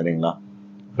இருக்குது. சரிங்களா?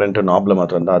 ஃப்ரண்ட் நாபில்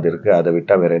மாத்திரம் தான் அது இருக்குது. அதை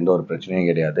விட்டால் வேறு எந்த ஒரு பிரச்சனையும்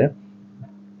கிடையாது.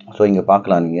 ஸோ இங்கே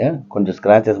பார்க்கலாம், நீங்கள் கொஞ்சம்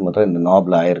ஸ்க்ராச்சஸ் மாத்திரம் இந்த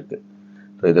நாபில் ஆயிருக்கு.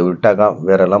 ஸோ இதை விட்டாக்கா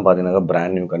வேறெல்லாம் பார்த்தீங்கன்னாக்கா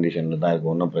பிராண்ட் நியூ கண்டிஷனில் தான்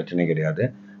இருக்குது. ஒன்றும் பிரச்சனை கிடையாது.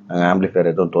 நாங்கள் ஆம்பிளிஃபையர்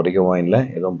எதுவும் துடைக்கவும் இல்லை,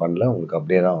 எதுவும் பண்ணல. உங்களுக்கு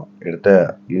அப்படியே தான் எடுத்து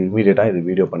இமீடியட்டாக இது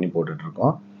வீடியோ பண்ணி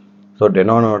போட்டுட்ருக்கோம். ஸோ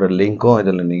டெனானோட லிங்க்கும்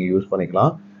இதில் நீங்கள் யூஸ்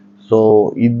பண்ணிக்கலாம். ஸோ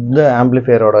இந்த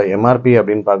ஆம்பிளிஃபையரோட எம்ஆர்பி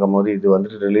அப்படின்னு பார்க்கும்போது இது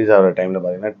வந்துட்டு ரிலீஸ் ஆகிற டைமில்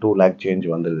பார்த்தீங்கன்னா 2 lakh சேஞ்ச்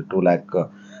வந்துடுது.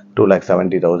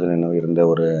 2,70,000 இன்னும் இருந்த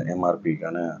ஒரு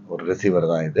எம்ஆர்பிக்கான ஒரு ரிசீவர்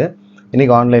தான் இது.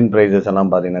 இன்றைக்கி ஆன்லைன் ப்ரைஸஸ் எல்லாம்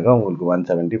பார்த்தீங்கன்னாக்கா உங்களுக்கு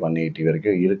 170, 180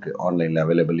 வரைக்கும் இருக்குது. ஆன்லைனில்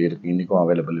அவைலபிள் இருக்குது, இன்றைக்கும்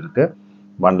அவைலபிள் இருக்குது.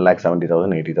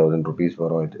 1,70,000, 80,000 ருபீஸ்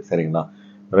வரும் இது. சரிங்களா?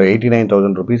 ஒரு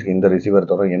 89,000 ருபீஸ்க்கு இந்த ரிசீவர்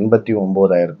தரும்.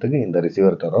 89,000க்கு இந்த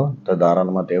ரிசீவர் தரும்.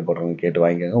 தாராளமாக தேவைப்படுறவங்க கேட்டு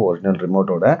வாங்கிக்கோங்க. ஒரிஜினல்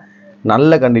ரிமோட்டோட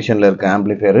நல்ல கண்டிஷனில் இருக்க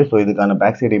ஆம்பிளிஃபையர். ஸோ இதுக்கான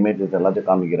பேக் சைடு இமேஜஸ் எல்லாத்தையும்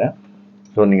காமிக்கிறேன்.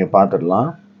 ஸோ நீங்கள் பார்த்துடலாம்.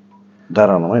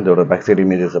 தாராளமாக இதோட பேக் சைடு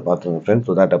இமேஜஸை பார்த்துருங்க ஃப்ரெண்ட்ஸ்.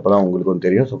 ஸோ தட் அப்போ தான் உங்களுக்கும்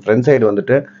தெரியும். ஸோ ஃப்ரண்ட் சைடு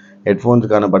வந்துட்டு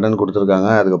ஹெட்ஃபோன்ஸுக்கான பட்டன் கொடுத்துருக்காங்க.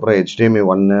 அதுக்கப்புறம் HDMI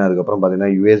 1, அதுக்கப்புறம்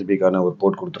பார்த்தீங்கன்னா USBக்கான ஒரு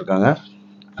போர்ட் கொடுத்துருக்காங்க.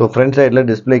 ஸோ ஃப்ரண்ட் சைடில்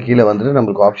டிஸ்பிளே கீழே வந்துட்டு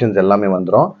நம்மளுக்கு ஆப்ஷன்ஸ் எல்லாமே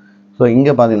வந்துடும். ஸோ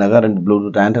இங்கே பார்த்தீங்கன்னாக்கா 2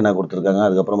 ப்ளூடூத் ஆண்டனா கொடுத்துருக்காங்க.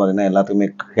 அதுக்கப்புறம் பார்த்தீங்கன்னா எல்லாத்துக்குமே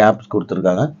கேப்ஸ்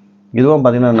கொடுத்துருக்காங்க. இதுவும்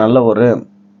பார்த்தீங்கன்னா நல்ல ஒரு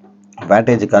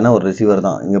வேட்டேஜுக்கான ஒரு ரிசீவர்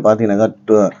தான். இங்கே பார்த்தீங்கன்னாக்கா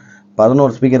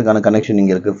 11 ஸ்பீக்கருக்கான கனெக்ஷன்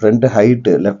இங்கே இருக்குது. ஃப்ரண்ட்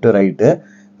ஹைட்டு, லெஃப்ட் ரைட்டு,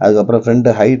 அதுக்கப்புறம் ஃப்ரண்ட்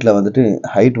ஹைட்டில் வந்துட்டு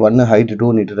ஹைட் 1, ஹைட் 2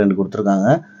 2 கொடுத்துருக்காங்க.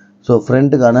 ஸோ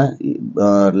ஃப்ரண்ட்டுக்கான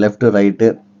லெஃப்ட் ரைட்டு,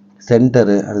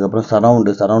 சென்டரு, அதுக்கப்புறம்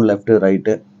surround left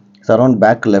right, surround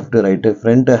back left right,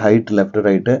 front height left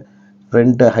right,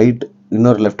 front height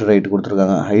இன்னொரு லெஃப்ட் ரைட்டு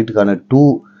கொடுத்துருக்காங்க. ஹைட்டுக்கான 2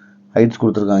 ஹைட்ஸ்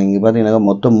கொடுத்துருக்காங்க. இங்கே பார்த்தீங்கன்னா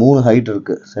மொத்தம் 3 ஹைட்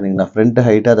இருக்குது. சரிங்களா? ஃப்ரண்ட்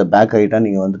ஹைட்டாக அதை பேக் ஹைட்டாக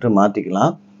நீங்கள் வந்துட்டு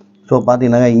மாற்றிக்கலாம். ஸோ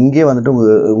பார்த்தீங்கன்னா இங்கே வந்துட்டு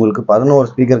உங்களுக்கு 11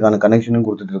 ஸ்பீக்கருக்கான கனெக்ஷனும்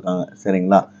கொடுத்துட்ருக்காங்க.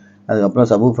 சரிங்களா? அதுக்கப்புறம்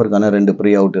சப்வூஃபருக்கான 2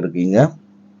 ப்ரீ அவுட் இருக்குங்க.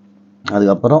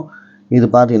 அதுக்கப்புறம் இது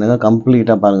பார்த்தீங்கன்னா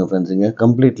கம்ப்ளீட்டாக பாருங்கள் ஃப்ரெண்ட்ஸ். இங்கே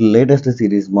complete latest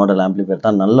series model amplifier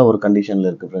தான். நல்ல ஒரு கண்டிஷனில்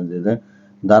இருக்குது ஃப்ரெண்ட்ஸ். இது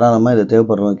தாராளமாக இதை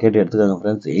தேவைப்படுறவங்க கேட்டு எடுத்துக்காங்க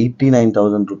ஃப்ரெண்ட்ஸ்.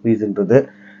 89,000 ருபீஸ்ன்றது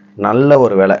நல்ல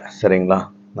ஒரு விலை. சரிங்களா?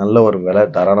 நல்ல ஒரு விலை.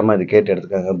 தாராளமாக இது கேட்டு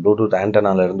எடுத்துக்காங்க. ப்ளூடூத்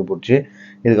ஆண்டனாலேருந்து பிடிச்சி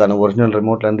இதுக்கான ஒரிஜினல்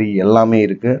ரிமோட்லேருந்து எல்லாமே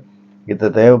இருக்குது. இதை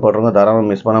தேவைப்படுறவங்க தாராளமாக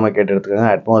மிஸ் பண்ணாமல் கேட்டு எடுத்துக்காங்க.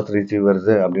 அட்மாஸ்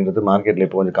ரிசீவர்ஸு அப்படின்றது மார்க்கெட்டில்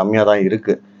இப்போ கொஞ்சம் கம்மியாக தான்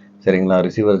இருக்குது. சரிங்களா?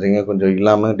 ரிசீவர்ஸ் இங்கே கொஞ்சம்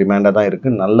இல்லாமல் டிமாண்டாக தான்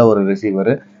இருக்குது. நல்ல ஒரு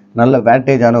ரிசீவர், நல்ல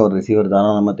வேட்டேஜான ஒரு ரிசீவர்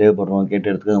தாராளமாக தேவைப்படுறவங்க கேட்டு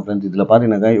எடுத்துக்காங்க ஃப்ரெண்ட்ஸ். இதில்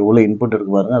பார்த்தீங்கன்னாக்கா எவ்வளோ இன்புட்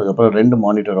இருக்குது பாருங்கள். அதுக்கப்புறம் 2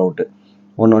 மானிட்டர் அவுட்டு,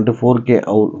 ஒன்று வந்துட்டு 4K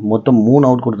அவுட், மொத்தம் 3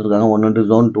 அவுட் கொடுத்துருக்காங்க. ஒன்று வந்துட்டு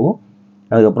Zone 2,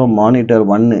 அதுக்கப்புறம் மானிட்டர்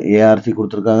 1 ARC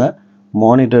கொடுத்துருக்காங்க,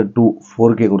 மானிட்டர் 2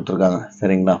 4K கொடுத்துருக்காங்க.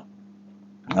 சரிங்களா?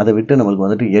 அதை விட்டு நம்மளுக்கு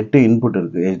வந்துட்டு 8 இன்புட்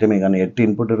இருக்குது. HDMIக்கான 8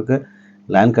 இன்புட் இருக்குது.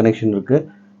 லேண்ட் கனெக்ஷன் இருக்குது.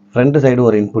 ஃப்ரண்ட் சைடு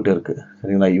ஒரு இன்புட் இருக்குது.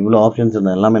 சரிங்களா? இவ்வளோ ஆப்ஷன்ஸ்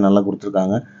எல்லாமே நல்லா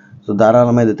கொடுத்துருக்காங்க. ஸோ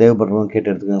தாராளமாக இது தேவைப்படுறவங்க கேட்டு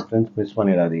எடுத்துக்கோங்க ஃப்ரெண்ட்ஸ். மிஸ்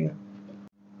பண்ணிடாதீங்க.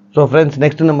 ஸோ ஃப்ரெண்ட்ஸ்,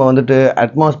 நெக்ஸ்ட் நம்ம வந்துட்டு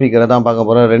அட்மாஸ் ஸ்பீக்கரை தான் பார்க்க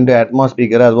போகிறோம். 2 அட்மாஸ்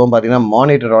ஸ்பீக்கர், அதுவும் பார்த்தீங்கன்னா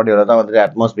மானிட்டர் ஆடியோவில் தான் வந்துட்டு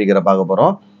அட்மாஸ் ஸ்பீக்கரை பார்க்க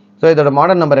போகிறோம். ஸோ இதோட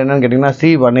மாடல் நம்பர் என்னன்னு கேட்டிங்கன்னா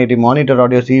C180, மானிட்டர்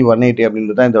ஆடியோ C180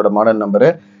 அப்படின்றது தான் இதோட மாடல் நம்பரு.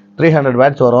 300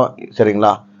 வாட்ஸ் வரும்.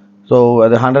 சரிங்களா? ஸோ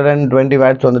அது 120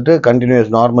 வாட்ஸ் வந்துட்டு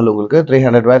கண்டினியூஸ் நார்மல், உங்களுக்கு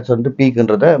 300 வாட்ஸ் வந்துட்டு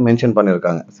பீக்குன்றதை மென்ஷன்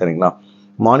பண்ணியிருக்காங்க. சரிங்களா?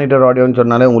 மானிட்டர் ஆடியோன்னு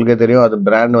சொன்னாலே உங்களுக்கே தெரியும், அது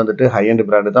பிராண்ட் வந்துட்டு ஹை எண்ட்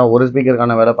பிராண்டு தான். ஒரு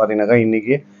ஸ்பீக்கருக்கான விலை பார்த்தீங்கன்னாக்கா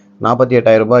இன்றைக்கி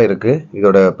 48,000 ரூபாய் இருக்குது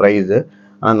இதோட ப்ரைஸு.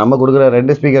 ஆனால் நம்ம கொடுக்குற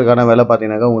 2 ஸ்பீக்கருக்கான விலை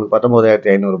பார்த்தீங்கன்னாக்கா உங்களுக்கு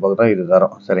 19,500 ரூபாய்க்கு தான் இது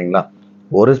தரோம். சரிங்களா?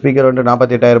 ஒரு ஸ்பீக்கர் வந்துட்டு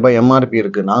 48,000 ரூபாய் எம்ஆர்பி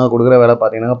இருக்குது. நாங்கள் கொடுக்குற விலை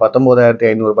பார்த்தீங்கன்னா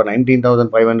 19,500 ரூபாய்,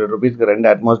 19,500 ருபீஸ்க்கு 2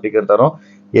 அட்மாஸ் ஸ்பீக்கர் தரோம்.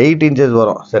 8 இன்ச்சஸ்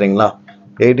வரும். சரிங்களா?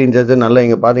 8 இன்ச்சஸ் நல்லா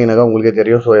இங்கே பார்த்தீங்கன்னாக்கா உங்களுக்கே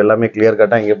தெரியும். ஸோ எல்லாமே கிளியர்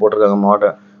கட்டாக இங்கே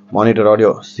போட்டிருக்காங்க. மானிட்டர் ஆடியோ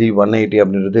C180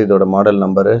 அப்படின்றது இதோட மாடல்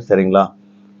நம்பரு. சரிங்களா?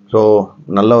 ஸோ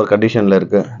நல்ல ஒரு கண்டிஷனில்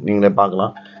இருக்குது, நீங்களே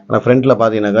பார்க்கலாம். ஆனால் ஃப்ரண்ட்டில்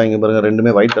பார்த்தீங்கன்னாக்கா இங்கே பாருங்கள்,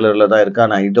 ரெண்டுமே ஒயிட் கலரில் தான் இருக்குது.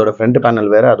 ஆனால் இதோட ஃப்ரண்ட் பேனல்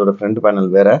வேறு, அதோட ஃப்ரண்ட் பேனல்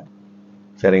வேறு.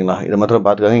 சரிங்களா? இது மாத்திரம்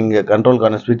பார்த்துக்காங்க. இங்கே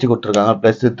கண்ட்ரோலுக்கான ஸ்விட்ச் கொடுத்துருக்காங்க.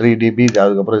 ப்ளஸ் 3 dB,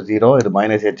 அதுக்கப்புறம் 0, இது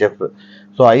 -HF.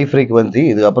 So high frequency.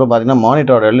 இதுக்கப்புறம் பார்த்தீங்கன்னா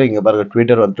மானிட்டர் ஆடியோவில் இங்கே பாருங்கள்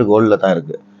ட்விட்டர் வந்துட்டு கோல்டில் தான்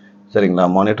இருக்குது. சரிங்களா?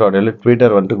 மானிட்டர் ஆடியோவில்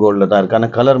ட்விட்டர் வந்துட்டு கோல்டில் தான் இருக்குது.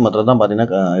 ஆனால் கலர் மாத்திரம் தான்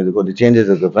பார்த்தீங்கன்னா இது கொஞ்சம்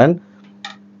சேஞ்சஸ் இருக்குது ஃப்ரெண்ட்.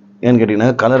 ஏன்னு கேட்டிங்கன்னா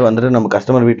கலர் வந்துட்டு நம்ம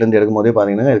கஸ்டமர் வீட்டிலேருந்து எடுக்கும் போதே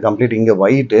பார்த்தீங்கன்னா இது கம்ப்ளீட் இங்கே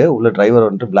ஒயிட்டு, உள்ள டிரைவர்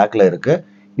வந்துட்டு பிளாக்ல இருக்குது.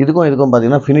 இதுக்கும்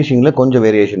பார்த்தீங்கன்னா ஃபினிஷிங்கில் கொஞ்சம்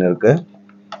வேரியேஷன் இருக்குது.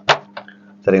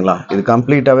 சரிங்களா? இது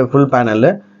கம்ப்ளீட்டாகவே ஃபுல் பேனல்.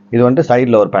 இது வந்துட்டு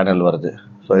சைடில் ஒரு பேனல் வருது.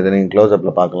 ஸோ இதை நீங்கள்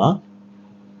க்ளோஸ்அப்பில் பார்க்கலாம்.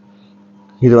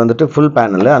 இது வந்துட்டு ஃபுல்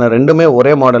பேனல். ஆனால் ரெண்டுமே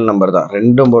ஒரே மாடல் நம்பர் தான்.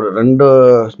 ரெண்டு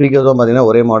ஸ்பீக்கர்ஸும் பார்த்தீங்கன்னா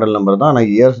ஒரே மாடல் நம்பர் தான். ஆனால்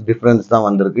இயர்ஸ் டிஃப்ரென்ஸ் தான்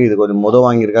வந்திருக்கு. இது கொஞ்சம்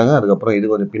வாங்கியிருக்காங்க, அதுக்கப்புறம் இது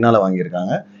கொஞ்சம் பின்னால்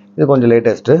வாங்கியிருக்காங்க. இது கொஞ்சம்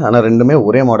லேட்டஸ்ட்டு. ஆனால் ரெண்டுமே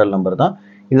ஒரே மாடல் நம்பர் தான்.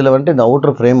 இதில் வந்துட்டு இந்த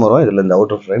அவுட்டர் ஃப்ரேம் வரும், இதில் இந்த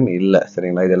அவுட்டர் ஃப்ரேம் இல்லை.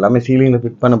 சரிங்களா? இது எல்லாமே சீலிங்கில்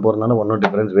ஃபிட் பண்ண போகிறதுனால ஒன்றும்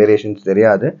டிஃப்ரென்ஸ் வேரியேஷன்ஸ்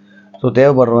தெரியாது. ஸோ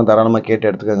தேவைப்படுறவங்க தாராளமாக கேட்டு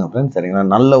எடுத்துக்கோங்க ஃப்ரெண்ட்ஸ். சரிங்களா?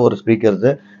 நல்ல ஒரு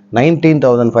ஸ்பீக்கர்ஸு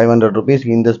 19,500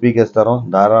 ருபீஸ்க்கு இந்த ஸ்பீக்கர்ஸ் தரோம்.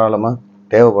 தாராளமாக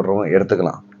தேவைப்படுறவங்க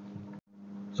எடுத்துக்கலாம்.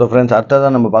 ஸோ ஃப்ரெண்ட்ஸ்,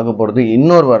 அடுத்ததான் நம்ம பார்க்க போகிறது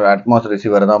இன்னொரு அட்மாஸ்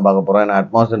ரிசீவர் தான் பார்க்க போகிறோம். ஏன்னா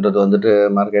அட்மாஸ்ன்றது வந்துட்டு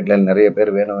மார்க்கெட்டில் நிறைய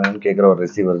பேர் வேணும்னு கேட்குற ஒரு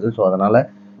ரிசீவர்ஸ். ஸோ அதனால்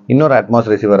இன்னொரு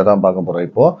அட்மாஸ் ரிசீவரை தான் பார்க்க போகிறோம்.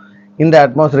 இப்போது இந்த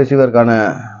அட்மாஸ் ரிசீவருக்கான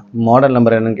மாடல்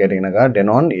நம்பர் என்னன்னு கேட்டிங்கன்னாக்கா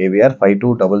DENON AVR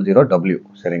 5200W.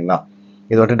 சரிங்களா?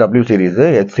 இது வந்துட்டு W சீரீஸு,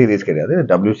 H சீரீஸ் கிடையாது,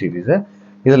 W சீரீஸு.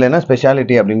 இதில் என்ன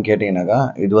ஸ்பெஷாலிட்டி அப்படின்னு கேட்டிங்கன்னாக்கா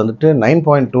இது வந்துட்டு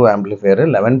 9.2 ஆம்பிளிஃபையர்,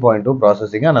 11.2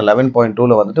 ப்ராசஸிங். ஆனால்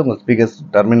 11.2ல் வந்துட்டு உங்களுக்கு ஸ்பீக்கர்ஸ்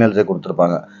டெர்மினல்ஸே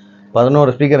கொடுத்துருப்பாங்க.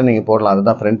 11 ஸ்பீக்கரை நீங்கள் போடலாம்.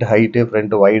 அதுதான் ஃப்ரண்ட் ஹைட்டு,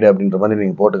 ஃப்ரண்ட் வைடு அப்படின்ற மாதிரி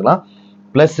நீங்கள் போட்டுக்கலாம்.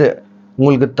 ப்ளஸ்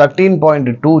உங்களுக்கு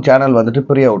 13.2 சேனல் வந்துட்டு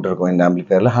ப்ரீ அவுட் இருக்கும் இந்த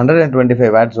ஆம்பிளிஃபையரில்.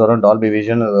 125 வாட்ஸ் வரும். டால்பி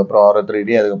விஷன், அதுக்கப்புறம்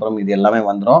R3D, அதுக்கப்புறம் இது எல்லாமே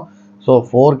வந்துடும். ஸோ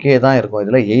 4K தான் இருக்கும்.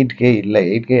 இதில் 8K இல்லை.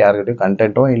 8K யாருக்கிட்டையும்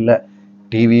கண்டென்ட்டும் இல்லை,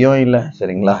 டிவியும் இல்லை.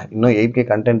 சரிங்களா? இன்னும் 8K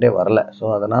கண்டென்ட்டே வரல. ஸோ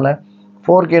அதனால்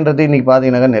 4Kன்றது இன்றைக்கி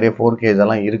பார்த்தீங்கன்னாக்கா நிறைய 4Ks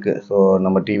எல்லாம் இருக்குது. ஸோ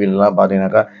நம்ம டிவிலலாம்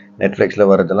பார்த்தீங்கன்னாக்கா நெட்ஃப்ளிக்ஸில்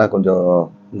வரதெல்லாம் கொஞ்சம்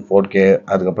 4K,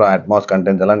 அதுக்கப்புறம் அட்மாஸ்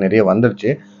கண்டென்ட்ஸ் எல்லாம் நிறைய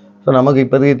வந்துருச்சு. ஸோ நமக்கு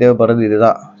இப்போதைக்கு தேவைப்படுறது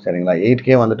இதுதான். சரிங்களா?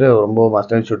 8K வந்துட்டு ரொம்ப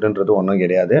மஸ்ட் அண்ட் ஷுட்ன்றது ஒன்றும்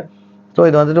கிடையாது. ஸோ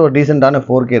இது வந்துட்டு ஒரு டீசெண்டான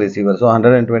 4K ரிசீவர். ஸோ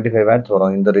 125 வாட்ஸ்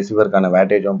வரும். இந்த ரிசீவருக்கான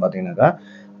வேட்டேஜும் பார்த்தீங்கன்னாக்கா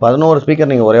 11 ஸ்பீக்கர்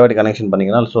நீங்கள் ஒரே வாட்டி கனெக்ஷன்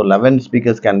பண்ணிக்கலாம். So 11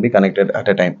 speakers can be connected at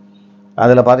a time.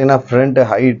 அதில் பார்த்தீங்கன்னா front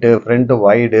height, front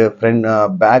wide,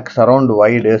 back surround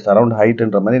wide, surround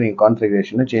ஹைட்டுன்ற மாதிரி நீங்கள்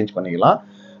கான்ஃபிகரேஷனை சேஞ்ச் பண்ணிக்கலாம்.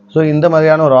 ஸோ இந்த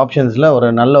மாதிரியான ஒரு ஆப்ஷன்ஸில் ஒரு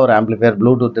நல்ல ஒரு ஆம்பிளிஃபையர்,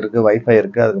 ப்ளூடூத் இருக்குது, வைஃபை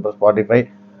இருக்குது, அதுக்கப்புறம் Spotify,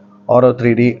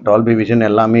 R3D, டால்பி விஷன்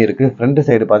எல்லாமே இருக்குது. ஃப்ரண்ட்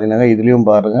சைடு பார்த்தீங்கன்னா இதுலேயும்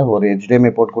பாருங்கள் ஒரு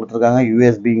HDMI போர்ட் கொடுத்துருக்காங்க.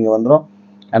 USB இங்கே வந்துடும்.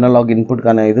 அனலாக்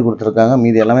இன்புட்கான இது கொடுத்துருக்காங்க.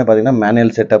 மீதி எல்லாமே பார்த்தீங்கன்னா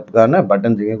மேனுவல் செட்டப்புக்கான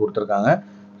பட்டன்ஸ் இங்கே கொடுத்துருக்காங்க.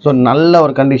 ஸோ நல்ல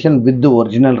ஒரு கண்டிஷன் வித்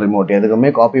ஒரிஜினல் ரிமோட். எதுக்குமே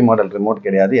காப்பி மாடல் ரிமோட்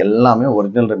கிடையாது. எல்லாமே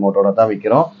ஒரிஜினல் ரிமோட்டோட தான்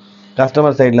விற்கிறோம்.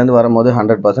 கஸ்டமர் சைட்லேருந்து வரும்போது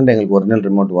 100% எங்களுக்கு ஒரிஜினல்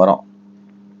ரிமோட் வரும்.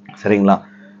 சரிங்களா?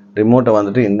 ரிமோட்டை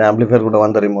வந்துட்டு இந்த ஆம்பிளிஃபையர் கூட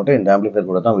வந்த ரிமோட்டை இந்த ஆம்பிளிஃபையர்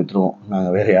கூட தான் விற்றுருவோம்.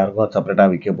 நாங்கள் வேறு யாருக்கும் செப்பரேட்டாக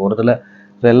விற்க போகிறதில்ல.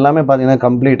 ஸோ எல்லாமே பார்த்தீங்கன்னா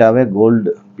கம்ப்ளீட்டாகவே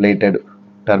கோல்டு பிளேட்டட்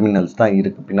டெர்மினல்ஸ் தான்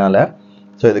இருக்குது பின்னால்.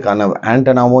 ஸோ இதுக்கான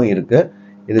ஆண்டனாவும் இருக்குது.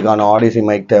 இதுக்கான ஆடிசி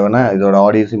மைக் தேவைன்னா இதோட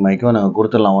ஆடிசி மைக்கும் நாங்கள்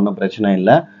கொடுத்துடலாம், ஒன்றும் பிரச்சனை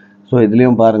இல்லை. ஸோ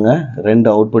இதுலேயும் பாருங்கள் 2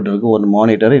 அவுட்புட் இருக்குது. ஒரு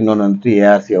மானிட்டர், இன்னொன்று வந்துட்டு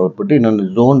ARC அவுட்புட்டு, இன்னொன்று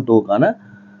Zone 2க்கான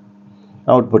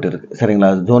அவுட்புட் இருக்குது. சரிங்களா?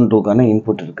 Zone 2க்கான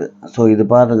இன்புட் இருக்குது. ஸோ இது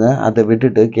பாருங்கள், அதை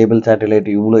விட்டுட்டு கேபிள் சேட்டலைட்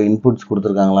இவ்வளோ இன்புட்ஸ்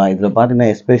கொடுத்துருக்காங்களா? இதில் பார்த்தீங்கன்னா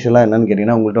எஸ்பெஷலாக என்னென்னு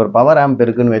கேட்டிங்கன்னா உங்கள்கிட்ட ஒரு பவர் ஆம்ப்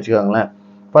இருக்குதுன்னு வச்சுக்கோங்களேன்.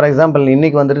 ஃபார் எக்ஸாம்பிள்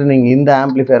இன்றைக்கி வந்துட்டு நீங்கள் இந்த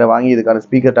ஆம்பிளிஃபையரை வாங்கி இதுக்கான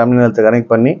ஸ்பீக்கர் டெர்மினல்ஸை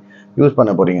கனெக்ட் பண்ணி யூஸ்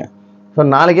பண்ண போகிறீங்க. ஸோ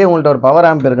நாளைக்கே உங்கள்கிட்ட ஒரு பவர்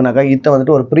ஆம்ப் இருக்குனாக்கா இதை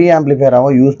வந்துட்டு ஒரு ப்ரீ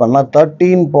ஆம்பிளிஃபையராகவும் யூஸ் பண்ணலாம்.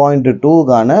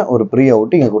 13.2க்கான ஒரு ப்ரீ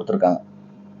அவுட் இங்கே கொடுத்துருக்காங்க.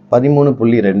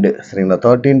 13.2. சரிங்களா?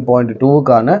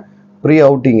 13.2க்கான ப்ரீ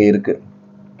அவுட் இங்கே இருக்குது.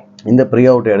 இந்த ப்ரீ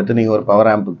அவுட் எடுத்து நீங்கள் ஒரு பவர்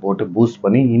ஆம்புக்கு போட்டு பூஸ்ட்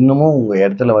பண்ணி இன்னமும் உங்கள்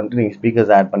இடத்துல வந்துட்டு நீங்கள்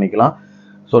ஸ்பீக்கர்ஸ் ஆட் பண்ணிக்கலாம்.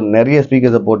 ஸோ நிறைய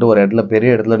ஸ்பீக்கர்ஸை போட்டு ஒரு இடத்துல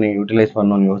பெரிய இடத்துல நீங்கள் யூட்டிலைஸ்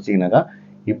பண்ணணும்னு யோசிச்சிங்கனாக்கா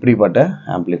இப்படிப்பட்ட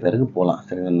ஆம்பிளிஃபையருக்கு போகலாம்.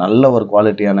 சரிங்களா? நல்ல ஒரு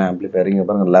குவாலிட்டியான ஆம்பிளிஃபையர். இங்கே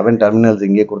பாருங்கள் 11 டெர்மினல்ஸ்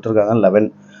இங்கே கொடுத்துருக்காங்க.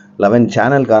 11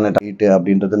 சேனலுக்கான டைட்டு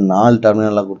அப்படின்றது 4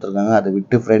 டெர்மினலாக கொடுத்துருக்காங்க. அதை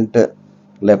விட்டு ஃப்ரண்ட்டு,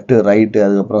 லெஃப்ட்டு, ரைட்டு,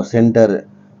 அதுக்கப்புறம் சென்டரு,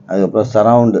 அதுக்கப்புறம்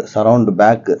சரவுண்டு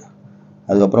பேக்கு,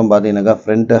 அதுக்கப்புறம் பார்த்தீங்கன்னாக்கா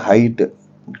ஃப்ரண்ட்டு ஹைட்டு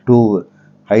 2,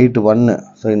 ஹைட்டு 1.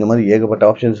 ஸோ இந்த மாதிரி ஏகப்பட்ட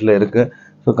ஆப்ஷன்ஸில் இருக்குது.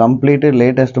 So complete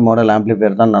latest model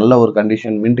amplifier தான். நல்ல ஒரு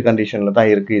கண்டிஷன், மின்ட் கண்டிஷனில்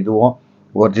தான் இருக்குது. இதுவும்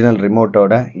ஒரிஜினல்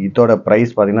ரிமோட்டோட. இதோட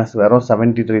ப்ரைஸ் பார்த்தீங்கன்னா வெறும்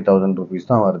 73,000 rupees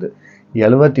தான் வருது.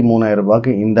 73,000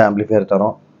 ரூபாய்க்கு இந்த ஆம்பிளிஃபையர்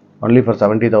தரோம். Only for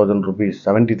 70,000 rupees,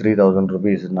 73,000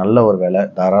 rupees. நல்ல ஒரு விலை.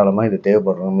 தாராளமாக இது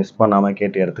தேவைப்படுறோம். மிஸ் பண்ணாமல்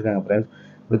கேட்டு எடுத்துக்கோங்க ஃப்ரெண்ட்ஸ்.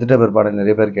 வித்துட்ட பிற்பாடு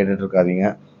நிறைய பேர் கேட்டுட்டு இருக்காதீங்க,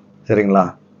 சரிங்களா?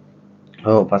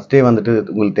 ஃபஸ்ட்டே வந்துட்டு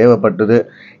உங்களுக்கு தேவைப்பட்டது,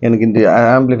 எனக்கு இந்த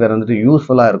ஆம்பிளிஃபையர் வந்துட்டு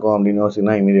யூஸ்ஃபுல்லாக இருக்கும் அப்படின்னு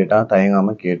யோசிச்சிங்கன்னா இமீடியட்டாக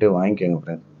தயங்காமல் கேட்டு வாங்கிக்கோங்க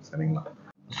ஃப்ரெண்ட்ஸ், சரிங்களா?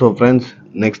 ஸோ ஃப்ரெண்ட்ஸ்,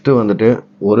 நெக்ஸ்ட்டு வந்துட்டு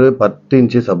ஒரு 10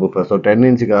 inch subwoofer. So 10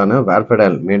 இன்ச்சுக்கான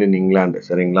வேர்ஃபெடால் made in England,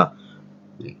 சரிங்களா?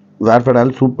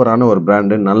 வேர்ஃபெடால் சூப்பரான ஒரு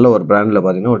பிராண்டு. நல்ல ஒரு பிராண்டில்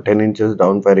பார்த்தீங்கன்னா ஒரு 10 inches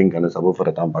டவுன் ஃபயரிங்கான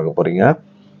சப்வூஃபரை தான் பார்க்க போகிறீங்க.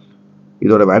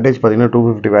 இதோட வேட்டேஜ் பார்த்தீங்கன்னா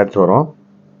 250 watts வரும்.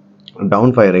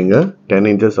 டவுன் ஃபயரிங்கு 10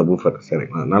 inches சப்வூஃபர்,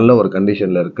 சரிங்களா? நல்ல ஒரு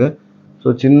கண்டிஷனில் இருக்குது. ஸோ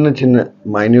சின்ன சின்ன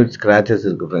மைன்யூட் ஸ்க்ராச்சஸ்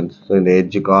இருக்குது ஃப்ரெண்ட்ஸ். ஸோ இந்த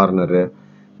எட்ஜ் கார்னரு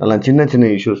அதெல்லாம் சின்ன சின்ன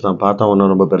இஷ்யூஸ் தான், பார்த்தா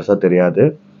ஒன்றும் ரொம்ப பெருசாக தெரியாது.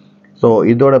 ஸோ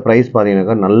இதோட ப்ரைஸ்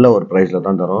பார்த்தீங்கன்னாக்கா நல்ல ஒரு ப்ரைஸில்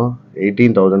தான் தரோம்.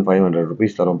 18,500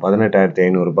 rupees தரோம்.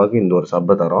 18,500 ரூபாய்க்கு இந்த ஒரு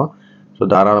சப்பை தரோம். ஸோ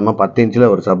தாராளமாக 10 inchiல்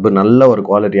ஒரு சப்பு, நல்ல ஒரு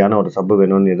குவாலிட்டியான ஒரு சப்பு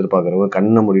வேணும்னு எதிர்பார்க்குறவங்க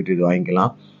கண்ணை மூடிட்டு இது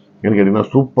வாங்கிக்கலாம். எனக்கு கேட்டிங்கன்னா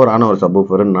சூப்பரான ஒரு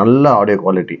சப்வூஃபர், நல்ல ஆடியோ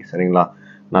குவாலிட்டி, சரிங்களா?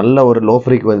 நல்ல ஒரு லோ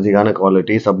ஃப்ரீக்வன்சிக்கான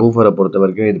குவாலிட்டி. சப்வூஃபரை பொறுத்த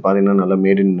வரைக்கும் இது பார்த்தீங்கன்னா நல்ல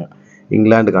மேட் இன்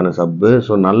இங்கிலாந்துக்கான சப்பு.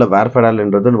 ஸோ நல்ல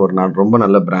வேர்ஃபெடால்ன்றது ஒரு ரொம்ப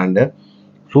நல்ல பிராண்டு.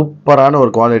 சூப்பரான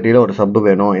ஒரு குவாலிட்டியில் ஒரு சப்பு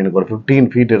வேணும், எனக்கு ஒரு 15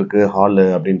 feet இருக்குது ஹாலு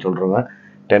அப்படின்னு சொல்கிறவங்க,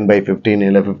 10x15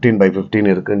 இல்லை 15x15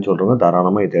 இருக்குதுன்னு சொல்கிறவங்க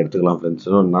தாராளமாக இதை எடுத்துக்கலாம் ஃப்ரெண்ட்ஸ்.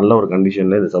 ஸோ நல்ல ஒரு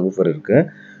கண்டிஷனில் இது சப்வூஃபர் இருக்குது.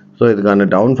 ஸோ இதுக்கான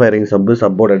டவுன் ஃபயரிங் சப்பு,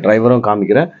 சப்போட டிரைவரும்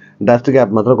காமிக்கிறேன். டஸ்ட்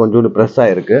கேப் மாத்திரம் கொஞ்சோண்டு ப்ரெஸ்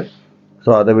ஆகிருக்கு.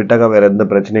 ஸோ அதை விட்டாக்கா வேறு எந்த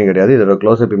பிரச்சனையும் கிடையாது. இதோட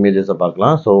க்ளோஸ்அப் இமேஜஸை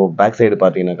பார்க்கலாம். ஸோ பேக் சைடு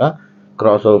பார்த்தீங்கன்னாக்கா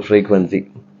கிராஸ் ஓவர் ஃப்ரீக்வன்சி,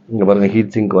 இங்கே பாருங்கள்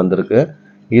ஹீட் சிங்க் வந்திருக்கு.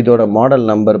 இதோட மாடல்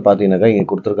நம்பர் பார்த்தீங்கன்னாக்கா இங்கே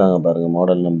கொடுத்துருக்காங்க பாருங்கள்,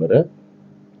 model number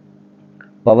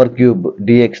power cube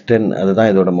DX10, அதுதான்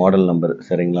இதோட மாடல் நம்பர்,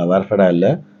 சரிங்களா? வேர்ஃபெடா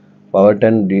இல்லை,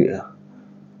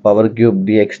 பவர் கியூப்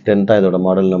DX10 தான் இதோட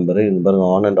மாடல் நம்பரு. இது பாருங்க,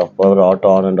 on and half power, auto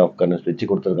on and ஆஃப்க்கான ஸ்விட்ச்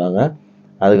கொடுத்துருக்காங்க.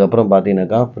 அதுக்கப்புறம்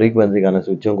பார்த்தீங்கன்னாக்கா ஃப்ரீக்வன்சிக்கான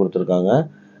ஸ்விட்சும் கொடுத்துருக்காங்க.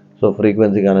 So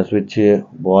ஃப்ரீக்வன்சிக்கான ஸ்விட்சு,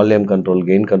 volume control,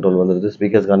 gain control வந்துடுது.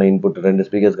 ஸ்பீக்கர்ஸ்க்கான இன்புட், 2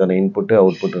 ஸ்பீக்கர்ஸ்க்கான இன்புட்டு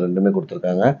அவுட்புட் ரெண்டுமே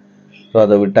கொடுத்துருக்காங்க. ஸோ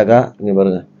அதை விட்டாக்கா இங்கே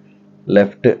பாருங்கள்,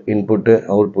 லெஃப்ட் இன்புட்டு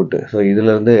அவுட்புட்டு. ஸோ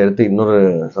இதிலேருந்து எடுத்து இன்னொரு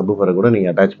சப்வூஃபரை கூட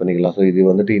நீங்கள் அட்டாச் பண்ணிக்கலாம். ஸோ இது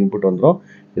வந்துட்டு இன்புட் வந்துடும்,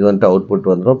 இது வந்துட்டு அவுட்புட்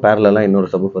வந்துடும். பேரலாக இன்னொரு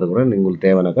சப்வூஃபரை கூட உங்களுக்கு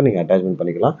தேவைனாக்கா நீங்கள் அட்டாச்மெண்ட்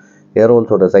பண்ணிக்கலாம். ஏர்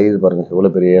ஹோல்ஸோட சைஸ் பாருங்கள், எவ்வளோ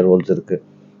பெரிய ஏர் ஹோல்ஸ் இருக்குது.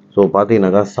 ஸோ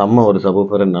பார்த்தீங்கன்னாக்கா செம்ம ஒரு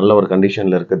சப்வூஃபர், நல்ல ஒரு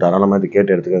கண்டிஷனில் இருக்குது. தாராளமாக இது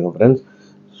கேட்டு எடுத்துக்கோங்க ஃப்ரெண்ட்ஸ்.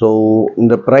 ஸோ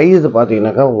இந்த ப்ரைஸ்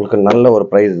பார்த்தீங்கன்னாக்கா உங்களுக்கு நல்ல ஒரு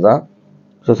ப்ரைஸ் தான்.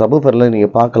 ஸோ சப்வூஃபரில்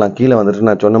நீங்கள் பார்க்கலாம், கீழே வந்துட்டு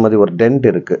நான் சொன்ன மாதிரி ஒரு டென்ட்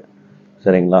இருக்குது,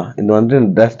 சரிங்களா? இது வந்துட்டு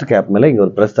டஸ்ட் கேப் மேலே இங்கே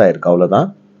ஒரு ப்ரெஸ் ஆகிருக்கு, அவ்வளோதான்.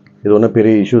 இது ஒன்றும்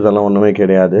பெரிய இஷ்யூஸ் எல்லாம் ஒன்றுமே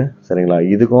கிடையாது, சரிங்களா?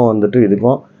 இதுக்கும் வந்துட்டு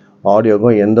இதுக்கும்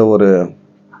ஆடியோக்கும் எந்த ஒரு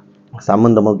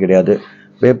சம்மந்தமும் கிடையாது.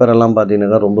 பேப்பரெல்லாம்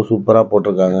பார்த்தீங்கன்னா ரொம்ப சூப்பராக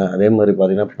போட்டிருக்காங்க. அதே மாதிரி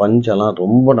பார்த்தீங்கன்னா பஞ்செல்லாம்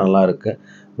ரொம்ப நல்லா இருக்குது.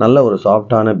 நல்ல ஒரு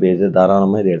சாஃப்டான பேஸு.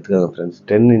 தாராளமாக இதை எடுத்துக்கோங்க ஃப்ரெண்ட்ஸ்.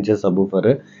 10 inches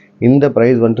subwoofer. இந்த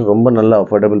ப்ரைஸ் வந்துட்டு ரொம்ப நல்ல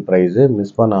அஃபோர்டபுள் ப்ரைஸு.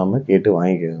 மிஸ் பண்ணாமல் கேட்டு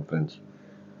வாங்கிக்கோங்க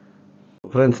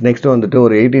ஃப்ரெண்ட்ஸ். நெக்ஸ்ட் வந்துட்டு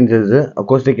ஒரு 8 inches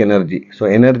acoustic energy. So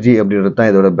energy அப்படின்றது தான்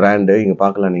இதோட பிராண்டு. இங்கே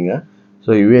பார்க்கலாம் நீங்கள்.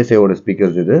 ஸோ யூஎஸ்ஏவோட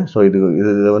ஸ்பீக்கர்ஸ் இது. ஸோ இது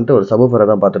வந்துட்டு ஒரு சப்வூஃபரை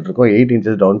தான் பார்த்துட்ருக்கோம். 8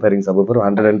 inches down firing subwoofer,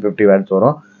 150 watts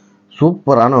வரும்.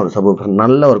 சூப்பரான ஒரு சப்வூஃபர்,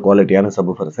 நல்ல ஒரு குவாலிட்டியான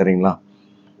சப்வூஃபர், சரிங்களா?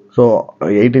 ஸோ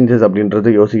 8 inches அப்படின்றது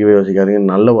யோசிக்காதீங்க,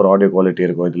 நல்ல ஒரு ஆடியோ குவாலிட்டி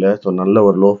இருக்கும் இதில். ஸோ நல்ல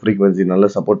ஒரு லோ ஃப்ரீக்வன்சி நல்ல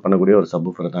சப்போர்ட் பண்ணக்கூடிய ஒரு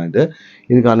சப்வூஃபர் தான் இது.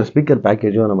 இதுக்கான ஸ்பீக்கர்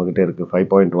பேக்கேஜும் நம்மக்கிட்ட இருக்குது.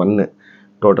 5.1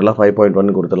 டோட்டலாக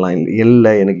 5.1 கொடுத்துடலாம்.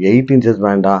 இல்லை எனக்கு 8 inches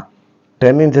வேண்டாம்,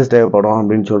 10 inches தேவைப்படும்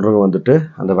அப்படின்னு சொல்கிறவங்க வந்துட்டு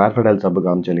அந்த வேர்ஃபெடால் சப்பு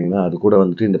காமிச்சு இல்லைங்களா, அது கூட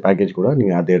வந்துட்டு இந்த பேக்கேஜ் கூட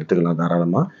நீங்கள் அதை எடுத்துக்கலாம்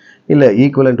தாராளமாக. இல்லை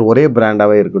ஈக்குவலண்ட் ஒரே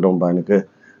பிராண்டாகவே இருக்கட்டும்ப்பா எனக்கு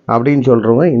அப்படின்னு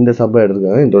சொல்கிறவங்க இந்த சப்பை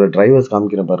எடுத்துக்காங்க. இதோட டிரைவர்ஸ்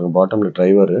காமிக்கிறேன் பாருங்கள், பாட்டமில்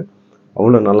டிரைவரு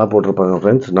அவ்வளோ நல்லா போட்டிருப்பாங்க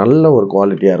ஃப்ரெண்ட்ஸ். நல்ல ஒரு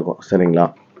குவாலிட்டியாக இருக்கும், சரிங்களா?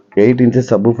 8 inches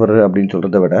சப்வூஃபர் அப்படின்னு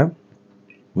சொல்கிறத விட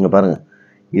இங்கே பாருங்கள்,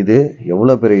 இது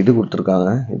எவ்வளோ பெரிய இது கொடுத்துருக்காங்க.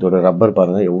 இதோட ரப்பர்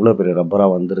பாருங்கள் எவ்வளோ பெரிய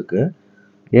ரப்பராக வந்திருக்கு.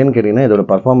 ஏன்னு கேட்டிங்கன்னா இதோட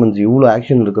பர்ஃபார்மன்ஸ் இவ்வளோ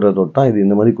ஆக்ஷன் இருக்கிறதோடு தான் இது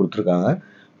இந்த மாதிரி கொடுத்துருக்காங்க.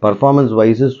 பர்ஃபார்மன்ஸ்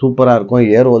வைஸு சூப்பராக இருக்கும்.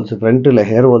 ஏர் ஹோல்ஸ், ஃப்ரண்ட்டில்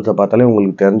ஹேர் ஹோல்ஸை பார்த்தாலே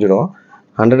உங்களுக்கு தெரிஞ்சிடும்.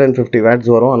 150 watts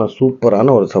வரும். ஆனால்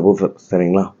சூப்பரான ஒரு சப்வூஃபர்,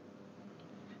 சரிங்களா?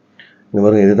 இந்த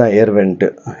மாதிரி இதுதான் ஏர் வெண்ட்டு.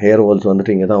 ஹேர் ஹோல்ஸ்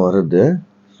வந்துட்டு இங்கே தான் வருது.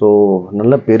 ஸோ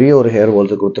நல்ல பெரிய ஒரு ஹேர்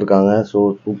ஹோல்ஸை கொடுத்துருக்காங்க. ஸோ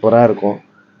சூப்பராக இருக்கும்.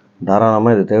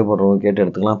 தாராளமாக இது தேவைப்படுறவங்க கேட்டு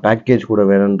எடுத்துக்கலாம். பேக்கேஜ் கூட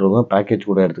வேணுன்றவங்க பேக்கேஜ்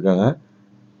கூட எடுத்துக்காங்க,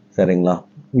 சரிங்களா?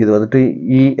 இது வந்துட்டு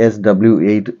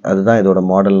ESW8, அதுதான் இதோட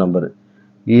model number.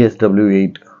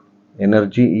 ESW8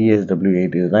 energy,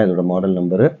 ESW8 இதுதான் இதோட மாடல்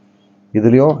நம்பரு.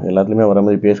 இதுலேயும் எல்லாத்துலேயுமே வர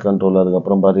மாதிரி பேஸ் கண்ட்ரோல்,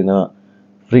 அதுக்கப்புறம் பார்த்தீங்கன்னா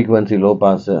frequency low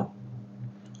pass,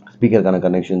 ஸ்பீக்கருக்கான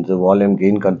connections, volume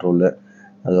gain control,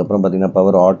 அதுக்கப்புறம் பார்த்தீங்கன்னா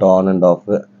power auto on and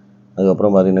off,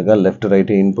 அதுக்கப்புறம் பார்த்தீங்கன்னாக்கா லெஃப்ட்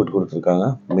ரைட்டு இன்புட் கொடுத்துருக்காங்க.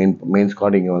 மெயின்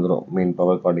ஸ்காட் இங்கே வந்துடும், மெயின்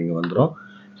பவர் கார்டு இங்கே வந்துடும்.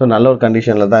 ஸோ நல்ல ஒரு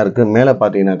கண்டிஷனில் தான் இருக்குது. மேலே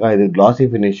பார்த்தீங்கன்னாக்கா இது கிளாசி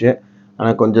ஃபினிஷு,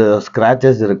 ஆனால் கொஞ்சம்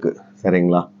ஸ்க்ராச்சஸ் இருக்குது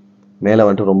சரிங்களா. மேலே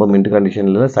வந்துட்டு ரொம்ப மின்ட்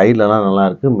கண்டிஷனில் சைட்லலாம் நல்லா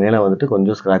இருக்குது, மேலே வந்துட்டு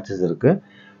கொஞ்சம் ஸ்க்ராச்சஸ் இருக்குது.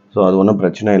 ஸோ அது ஒன்றும்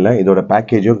பிரச்சனை இல்லை. இதோட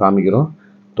பேக்கேஜும் காமிக்கிறோம்,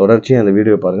 தொடர்ச்சியாக அந்த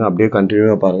வீடியோ பாருங்கள், அப்படியே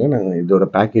கண்டினியூவாக பாருங்கள். நாங்கள் இதோட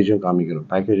பேக்கேஜும் காமிக்கிறோம்.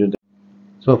 பேக்கேஜும்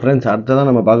ஸோ ஃப்ரெண்ட்ஸ், அடுத்ததான்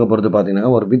நம்ம பார்க்க போகிறது பார்த்தீங்கன்னா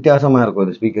ஒரு வித்தியாசமாக இருக்கும்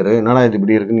இந்த ஸ்பீக்கரு. என்னடா இது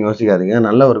இப்படி இருக்குன்னு யோசிக்காதீங்க.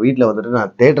 நல்ல ஒரு வீட்டில் வந்துட்டு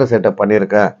நான் தேட்டர் செட்டப்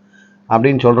பண்ணியிருக்கேன்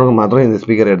அப்படின்னு சொல்கிறவங்க மாத்திரம் இந்த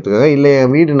ஸ்பீக்கர் எடுத்துக்கோங்க. இல்லை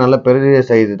என் வீடு நல்ல பெரிய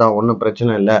சைஸ் தான், ஒன்றும்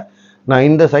பிரச்சனை இல்லை, நான்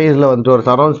இந்த சைஸில் வந்துட்டு ஒரு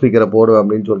சரௌண்ட் ஸ்பீக்கரை போடுவேன்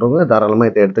அப்படின்னு சொல்கிறவங்க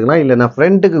தாராளமாக இதை எடுத்துக்கலாம். இல்லை நான்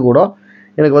ஃப்ரண்ட்டுக்கு கூட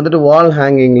எனக்கு வந்துட்டு வால்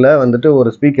ஹேங்கிங்கில் வந்துட்டு ஒரு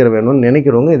ஸ்பீக்கர் வேணும்னு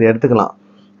நினைக்கிறவங்க இதை எடுத்துக்கலாம்.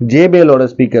 ஜேபிஎலோட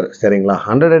ஸ்பீக்கர் சரிங்களா,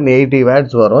 180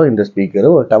 வாட்ஸ் வரும் இந்த ஸ்பீக்கர்.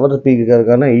 ஒரு டவர்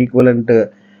ஸ்பீக்கருக்கான ஈக்குவலண்ட்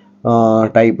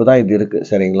டைப்பு தான் இது இருக்குது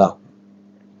சரிங்களா.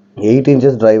 8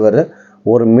 inches டிரைவரு,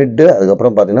 ஒரு மிட்டு,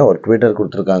 அதுக்கப்புறம் பார்த்தீங்கன்னா ஒரு ட்விட்டர்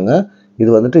கொடுத்துருக்காங்க. இது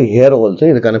வந்துட்டு ஹேர் ஹோல்ஸு.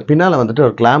 இதுக்கான பின்னால் வந்துட்டு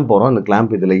ஒரு கிளாம்ப் வரும், அந்த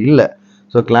கிளாம்ப் இதில் இல்லை.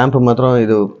 ஸோ கிளாம்ப் மாத்திரம்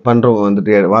இது பண்ணுறவங்க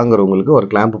வந்துட்டு வாங்குறவங்களுக்கு ஒரு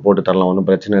கிளாம்ப் போட்டு தரலாம், ஒன்றும்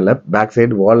பிரச்சனை இல்லை. பேக்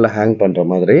சைடு வாலில் ஹேங் பண்ணுற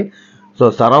மாதிரி. ஸோ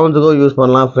சரௌண்ட்ஸுக்கும் யூஸ்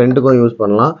பண்ணலாம், ஃப்ரண்ட்டுக்கும் யூஸ்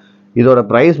பண்ணலாம். இதோட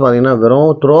ப்ரைஸ் பார்த்தீங்கன்னா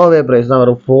வெறும் த்ரோவே ப்ரைஸ் தான்,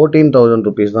 வெறும் 14,000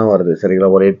 rupees தான் வருது சரிங்களா.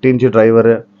 ஒரு 8 inch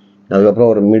டிரைவரு, அதுக்கப்புறம்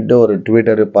ஒரு மிட்டு, ஒரு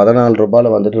ட்விட்டரு 14 ரூபாயில்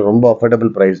வந்துட்டு ரொம்ப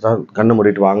அஃபோர்டபுள் ப்ரைஸ் தான், கண்ணு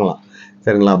மூடிட்டு வாங்கலாம்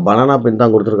சரிங்களா. பனானா பின்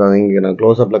தான் கொடுத்துருக்காங்க. இங்கே நான்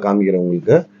க்ளோஸ்அப்பில் காமிக்கிறேன்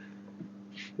உங்களுக்கு.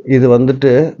 இது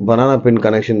வந்துட்டு பனானா பின்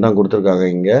கனெக்ஷன் தான் கொடுத்துருக்காங்க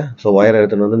இங்கே. ஸோ ஒயர்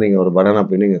எடுத்துகிட்டு வந்து நீங்கள் ஒரு பனானா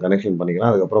பின் இங்கே கனெக்ஷன் பண்ணிக்கலாம்.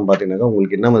 அதுக்கப்புறம் பார்த்தீங்கன்னாக்கா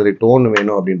உங்களுக்கு என்ன மாதிரி டோன்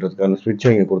வேணும் அப்படின்றதுக்கான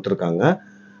ஸ்விட்சும் இங்கே கொடுத்துருக்காங்க.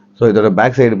 ஸோ இதோட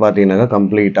பேக் சைடு பார்த்தீங்கன்னாக்கா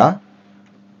கம்ப்ளீட்டாக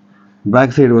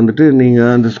பேக் சைடு வந்துட்டு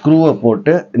நீங்கள் அந்த ஸ்க்ரூவை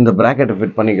போட்டு இந்த ப்ராக்கெட்டை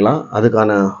ஃபிட் பண்ணிக்கலாம்.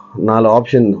 அதுக்கான 4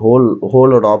 ஆப்ஷன்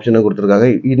ஹோலோட ஆப்ஷனை கொடுத்துருக்காங்க.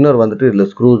 இன்னொரு வந்துட்டு இதில்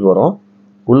ஸ்க்ரூஸ் வரும்,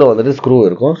 உள்ளே வந்துட்டு ஸ்க்ரூ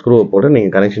இருக்கும், ஸ்க்ரூவை போட்டு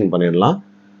நீங்கள் கனெக்ஷன் பண்ணிடலாம்.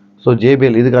 ஸோ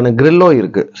ஜேபிஎல் இதுக்கான க்ரில்லும்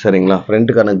இருக்குது சரிங்களா,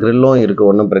 ஃப்ரண்ட்டுக்கான க்ரில்லும் இருக்குது,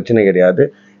 ஒன்றும் பிரச்சனை கிடையாது.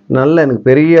 நல்ல எனக்கு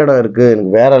பெரிய இடம் இருக்குது,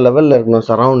 எனக்கு வேறு லெவலில் இருக்கணும்,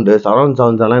 சரவுண்ட்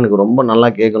சவுண்ட்ஸ் எல்லாம் எனக்கு ரொம்ப நல்லா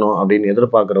கேட்கணும் அப்படின்னு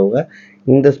எதிர்பார்க்குறவங்க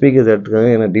இந்த ஸ்பீக்கர்ஸ் எடுத்துக்காங்க.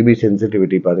 ஏன்னா டிபி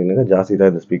சென்சிட்டிவிட்டி பார்த்தீங்கன்னா ஜாஸ்தி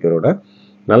தான் இந்த ஸ்பீக்கரோட.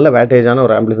 நல்ல வேட்டேஜான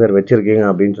ஒரு ஆம்பிளிஃபையர் வச்சுருக்கீங்க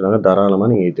அப்படின்னு சொன்னாங்க, தாராளமாக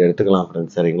நீங்கள் இதை எடுத்துக்கலாம்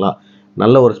ஃப்ரெண்ட்ஸ் சரிங்களா.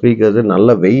 நல்ல ஒரு ஸ்பீக்கர்ஸு,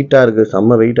 நல்ல வெயிட்டாக இருக்குது,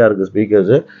 செம்ம வெயிட்டாக இருக்குது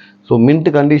ஸ்பீக்கர்ஸு. ஸோ மின்ட்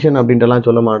கண்டிஷன் அப்படின்ட்டுலாம்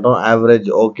சொல்ல மாட்டோம், ஆவரேஜ்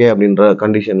ஓகே அப்படின்ற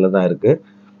கண்டிஷனில் தான் இருக்குது.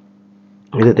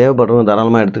 இது தேவைப்படுறவங்க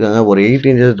தாராளமாக எடுத்துக்காங்க. ஒரு 8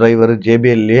 inches டிரைவர்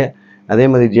ஜேபிஎல்லையே, அதே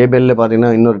மாதிரி ஜேபிஎல்ல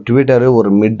பார்த்தீங்கன்னா இன்னொரு ட்விட்டரு, ஒரு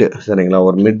மிட்டு சரிங்களா,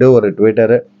 ஒரு மிட்டு, ஒரு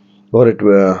ட்விட்டரு,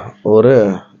 ஒரு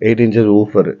 8 inches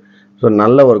ஊஃபரு. ஸோ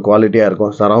நல்ல ஒரு குவாலிட்டியாக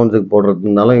இருக்கும். சரௌண்ட்ஸுக்கு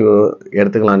போடுறதுனாலும்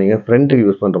எடுத்துக்கலாம், நீங்கள் ஃப்ரண்ட்டுக்கு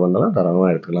யூஸ் பண்ணுற இருந்தாலும்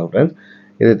தாராளமாக எடுத்துக்கலாம் ஃப்ரெண்ட்ஸ்.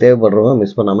 இது தேவைப்படுறவங்க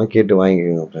மிஸ் பண்ணாமல் கேட்டு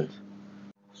வாங்கிக்கோங்க ஃப்ரெண்ட்ஸ்.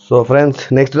 ஸோ ஃப்ரெண்ட்ஸ்,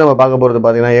 நெக்ஸ்ட் நம்ம பார்க்க போகிறது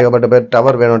பார்த்தீங்கன்னா ஏகப்பட்ட பேர்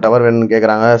டவர் வேணும்னு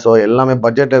கேட்குறாங்க. ஸோ எல்லாமே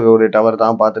பட்ஜெட்டுடைய டவர்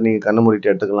தான், பார்த்து நீங்கள் கண்ணு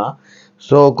மூடிட்டு எடுத்துக்கலாம்.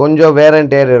 ஸோ கொஞ்சம் வேர்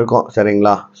அண்ட் டேர் இருக்கும்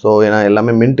சரிங்களா. ஸோ ஏன்னா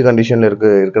எல்லாமே மின்ட் கண்டிஷனில்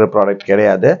இருக்கிற ப்ராடக்ட்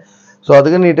கிடையாது. ஸோ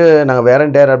அதுக்குன்னுட்டு நாங்கள் வேர்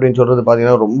அண்ட் டேர் அப்படின்னு சொல்கிறது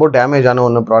பார்த்தீங்கன்னா ரொம்ப டேமேஜான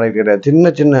ஒன்றும் ப்ராடக்ட் கிடையாது,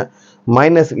 சின்ன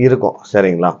மைனஸ் இருக்கும்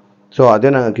சரிங்களா. ஸோ அதே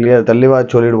நாங்கள் தெளிவாக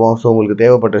சொல்லிவிடுவோம். ஸோ உங்களுக்கு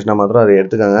தேவைப்பட்டுச்சுன்னா மாத்திரம் அதை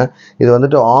எடுத்துக்கோங்க. இது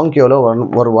வந்துட்டு ஆன்கியோவில்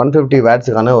ஒரு 150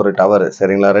 வாட்ஸுக்கான ஒரு டவர்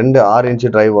சரிங்களா. 2 6 inch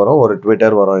டிரைவ் வரும், ஒரு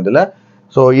ட்விட்டர் வரும் இதில்.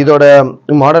 ஸோ இதோட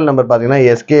மாடல் நம்பர் பார்த்தீங்கன்னா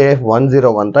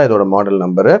SKF101 தான் இதோட மாடல்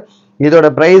நம்பரு. இதோட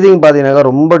ப்ரைஸிங் பார்த்தீங்கன்னா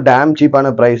ரொம்ப டேம் சீப்பான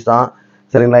ப்ரைஸ் தான்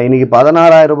சரிங்களா. இன்றைக்கி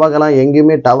 16,000 ரூபாய்க்கெல்லாம்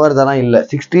எங்கேயுமே டவர் தரம் இல்லை,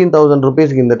 16,000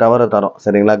 rupeesக்கு இந்த டவரை தரோம்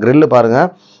சரிங்களா. க்ரில்லு பாருங்கள்,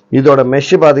 இதோட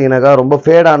மெஷ்ஷு பார்த்தீங்கன்னாக்கா ரொம்ப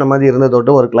ஃபேடான மாதிரி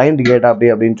இருந்ததோட்டு ஒரு கிளைண்ட் கேட்டா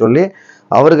அப்படின்னு சொல்லி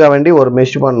அவருக்காக வேண்டி ஒரு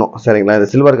மெஷ் பண்ணோம் சரிங்களா. இது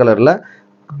சில்வர் கலரில்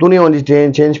துணியை கொஞ்சம்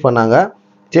சேஞ்ச் பண்ணாங்க.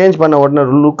 சேஞ்ச் பண்ண உடனே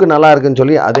லுக்கு நல்லா இருக்குன்னு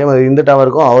சொல்லி அதே மாதிரி இந்த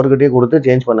டவருக்கும் அவர்கிட்டயே கொடுத்து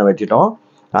சேஞ்ச் பண்ண வச்சுட்டோம்.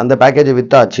 அந்த பேக்கேஜை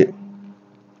வித்தாச்சு.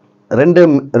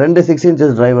 ரெண்டு 6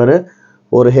 inches டிரைவரு,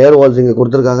 ஒரு ஹேர் வால்ஸ் இங்கே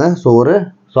கொடுத்துருக்காங்க. ஸோ ஒரு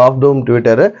சாஃப்ட் டூம்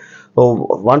ட்விட்டரு. ஸோ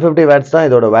 150 வாட்ஸ் தான்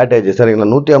இதோட வேட்டேஜ் சரிங்களா.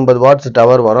 150 வாட்ஸ்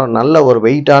டவர் வரும். நல்ல ஒரு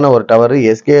வெயிட்டான ஒரு டவர்,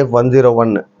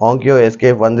 SKF101 ஆன்கியோ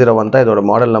SKF101 தான் இதோட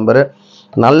மாடல் நம்பரு.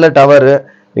 நல்ல டவரு,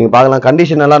 நீங்கள் பார்க்கலாம்,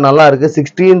 கண்டிஷன் எல்லாம் நல்லா இருக்குது.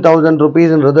 16,000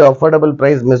 rupeesன்றது அஃபோர்டபுள்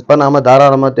ப்ரைஸ், மிஸ் பண்ணாமல்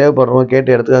தாராளமாக தேவைப்படுறவங்க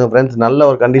கேட்டு எடுத்துக்காங்க ஃப்ரெண்ட்ஸ். நல்ல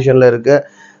ஒரு கண்டிஷனில் இருக்குது.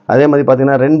 அதே மாதிரி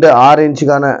பார்த்தீங்கன்னா 2 6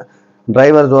 inchக்கான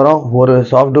டிரைவர்ஸ் வரும், ஒரு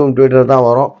சாஃப்ட் டூம் ட்விட்டர் தான்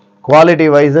வரும். குவாலிட்டி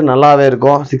வைஸ் நல்லாவே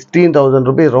இருக்கும். 16,000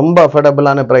 rupees ரொம்ப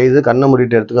அஃபோர்டபுளான ப்ரைஸு, கண்ணை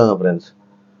மூடிட்டு எடுத்துக்கோங்க ஃப்ரெண்ட்ஸ்.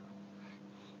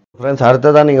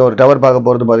 அடுத்ததான் நீங்கள் ஒரு டவர் பார்க்க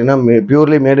போகிறது பார்த்தீங்கன்னா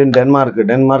purely made in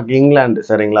Denmark England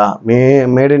சரிங்களா.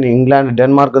 மேட் இன் இங்கிலாந்து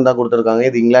டென்மார்க்குன்னு தான் கொடுத்துருக்காங்க.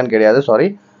 இது இங்கிலாந்து கிடையாது, sorry,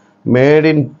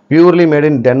 purely made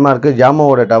in Denmark.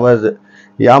 ஜாமோவோட towers,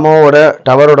 யாமோவோட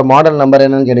டவரோட model number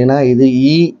என்னன்னு கேட்டிங்கன்னா இது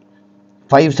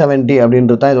E570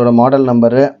 அப்படின்றது தான் இதோட மாடல்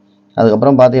நம்பரு.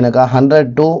 அதுக்கப்புறம் பார்த்தீங்கன்னாக்கா 100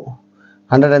 to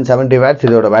 170 வாட்ஸ்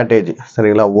இதோட வேட்டேஜ்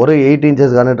சரிங்களா. ஒரு 8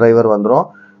 inchesக்கான டிரைவர் வந்துடும்,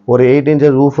 ஒரு 8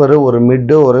 inches ஊஃபரு, ஒரு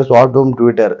மிட்டு, ஒரு சாஃப்ட் டூம்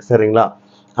ட்விட்டர் சரிங்களா.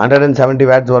 170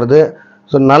 வாட்ஸ் வருது.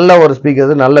 ஸோ நல்ல ஒரு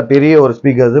ஸ்பீக்கர்ஸு, நல்ல பெரிய ஒரு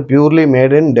speakers, purely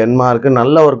made in Denmark.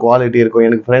 நல்ல ஒரு குவாலிட்டி இருக்கும்.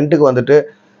 எனக்கு ஃப்ரண்ட்டுக்கு வந்துட்டு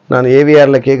நான்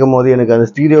ஏவிஆரில் கேட்கும் போது எனக்கு அந்த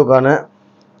ஸ்டீரியோக்கான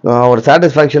ஒரு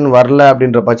சாட்டிஸ்ஃபேக்ஷன் வரல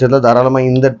அப்படின்ற பட்சத்தில் தாராளமாக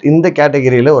இந்த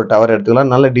கேட்டகரியில் ஒரு டவர்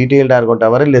எடுத்துக்கலாம். நல்ல டீட்டெயில்டாக இருக்கும்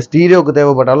டவர். இல்லை ஸ்டீரியோக்கு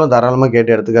தேவைப்பட்டாலும் தாராளமாக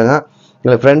கேட்டு எடுத்துக்கோங்க.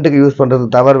 இல்லை ஃப்ரண்ட்டுக்கு யூஸ் பண்ணுறது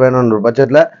டவர் வேணுன்ற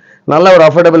பட்சத்தில் நல்ல ஒரு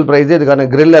அஃபோர்டபுள் ப்ரைஸ். இதுக்கான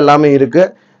கிரில் எல்லாமே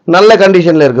இருக்குது, நல்ல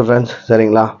கண்டிஷனில் இருக்குது ஃப்ரெண்ட்ஸ்.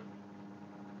 சரிங்களா,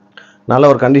 நல்ல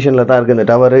ஒரு கண்டிஷனில் தான் இருக்குது இந்த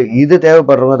டவர். இது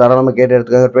தேவைப்படுறவங்க தாராளமாக கேட்டு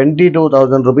எடுத்துக்கோங்க.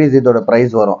 22,000 rupees இதோட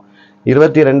ப்ரைஸ் வரும்.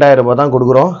 22,000 ரூபாய் தான்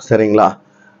கொடுக்குறோம். சரிங்களா,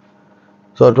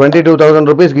 ஸோ 22,000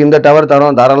 rupeesக்கு இந்த டவர்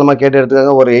தரோம். தாராளமாக கேட்டு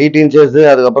எடுத்துக்கோங்க. ஒரு 8 inches,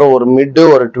 அதுக்கப்புறம் ஒரு மிட்டு,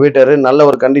 ஒரு ட்விட்டரு, நல்ல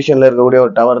ஒரு கண்டிஷனில் இருக்கக்கூடிய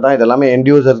ஒரு டவர் தான். இதெல்லாமே எண்ட்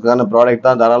யூசர்ஸ்க்கான ப்ராடக்ட்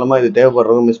தான். தாராளமாக இது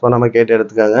தேவைப்படுறவங்க மிஸ் பண்ணாமல் கேட்டு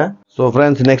எடுத்துக்கோங்க. ஸோ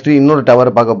ஃப்ரெண்ட்ஸ், நெக்ஸ்ட் இன்னொரு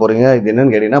டவர் பார்க்க போறீங்க. இது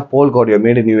என்னன்னு கேட்டீங்கன்னா போல்கோடியோ,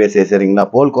 மேட் இன் USA. சரிங்களா,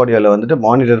 போல்கோடியோவில் வந்துட்டு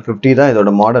மானிட்டர் 50 தான்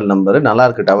இதோட மாடல் நம்பர். நல்லா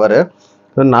இருக்கு டவர்.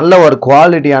 நல்ல ஒரு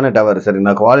குவாலிட்டியான டவர்.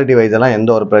 சரிங்களா, குவாலிட்டி வைஸ் எல்லாம் எந்த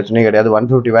ஒரு பிரச்சனையும் கிடையாது.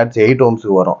 150 watts 8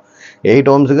 ohmsக்கு வரும். 8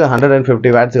 ohmsக்கு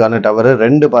 150 wattsக்கான டவர்.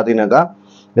 ரெண்டு பார்த்தீங்கன்னாக்கா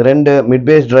ரெண்டு மிட்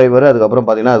பேஸ் டிரைவர், அதுக்கப்புறம்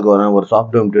பார்த்தீங்கன்னா அதுக்கு ஒரு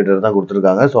சாஃப்ட் டோம் ட்விட்டர் தான்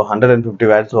கொடுத்துருக்காங்க. ஸோ 150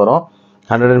 watts வரும்.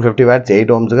 150 watts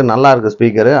 8 ohmsக்கு நல்லா இருக்கு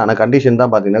ஸ்பீக்கர். ஆனால் கண்டிஷன்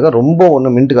தான் பார்த்தீங்கன்னாக்கா ரொம்ப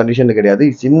ஒன்றும் மின்ட் கண்டிஷன் கிடையாது.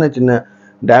 சின்ன சின்ன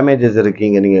டேமேஜஸ்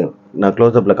இருக்கீங்க. நீங்கள் நான்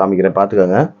க்ளோஸ்அப்பில் காமிக்கிறேன்,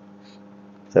 பார்த்துக்கோங்க.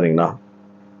 சரிங்களா,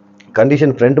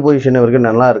 கண்டிஷன் ஃப்ரண்ட் பொசிஷன் வரைக்கும்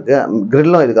நல்லா இருக்கு.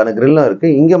 கிரில்லும் இதுக்கான கிரில்லும் இருக்கு.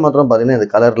 இங்கே மாத்திரம் பார்த்தீங்கன்னா இந்த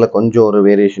கலரில் கொஞ்சம் ஒரு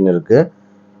வேரியேஷன் இருக்கு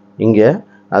இங்கே.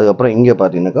 அதுக்கப்புறம் இங்கே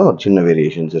பார்த்தீங்கன்னாக்கா ஒரு சின்ன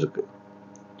வேரியேஷன்ஸ் இருக்கு.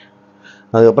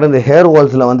 அதுக்கப்புறம் இந்த ஹேர்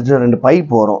வால்ஸில் வந்துட்டு 2 பைப்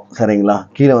வரும். சரிங்களா,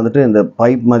 கீழே வந்துட்டு இந்த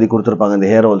பைப் மாதிரி கொடுத்துருப்பாங்க இந்த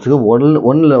ஹேர் வால்ஸுக்கு.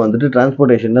 ஒன்றில் வந்துட்டு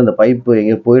டிரான்ஸ்போர்ட்டேஷனில் அந்த பைப்பு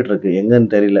எங்கே போயிட்டுருக்கு, எங்கன்னு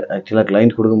தெரியல. ஆக்சுவலாக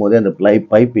கிளைண்ட் கொடுக்கும் போதே அந்த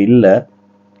பைப் இல்லை.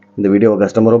 இந்த வீடியோ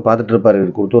கஸ்டமரும் பார்த்துட்டு இருப்பார்,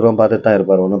 இது கொடுத்துறோம் பார்த்துட்டு தான்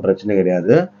இருப்பார், ஒன்றும் பிரச்சனை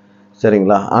கிடையாது.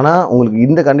 சரிங்களா, ஆனால் உங்களுக்கு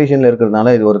இந்த கண்டிஷனில்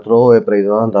இருக்கிறதுனால இது ஒரு த்ரோ அவே ப்ரைஸ்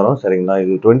தான் தரோம். சரிங்களா,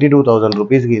 இது 22,000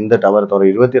 rupeesக்கு இந்த டவர் தரும்.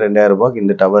 22,000 ரூபாய்க்கு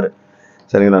இந்த டவர்.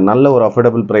 சரிங்களா, நல்ல ஒரு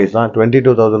அஃபோர்டபுள் ப்ரைஸ் தான்.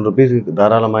 22,000 rupeesக்கு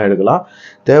தாராளமாக எடுக்கலாம்.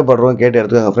 தேவைப்படுறவங்க கேட்டு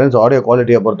எடுத்துக்கோங்க ஃப்ரெண்ட்ஸ். ஆடியோ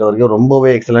குவாலிட்டியை பொறுத்த வரைக்கும்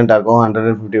ரொம்பவே எக்ஸலண்ட்டாக இருக்கும்.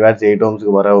 150 watts 8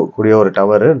 ohmsக்கு வரக்கூடிய ஒரு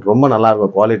டவர் ரொம்ப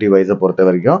நல்லாயிருக்கும் குவாலிட்டி வைஸை பொறுத்த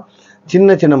வரைக்கும்.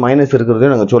 சின்ன சின்ன மைனஸ்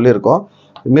இருக்கிறதையும் நாங்கள் சொல்லியிருக்கோம்.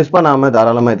 மிஸ் பண்ணாமல்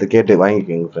தாராளமாக இதை கேட்டு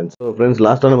வாங்கிக்கோங்க ஃப்ரெண்ட்ஸ். ஸோ ஃப்ரெண்ட்ஸ்,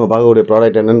 லாஸ்ட்டாக நம்ம பார்க்கக்கூடிய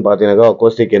ப்ராடக்ட் என்னன்னு பார்த்தீங்கன்னாக்கா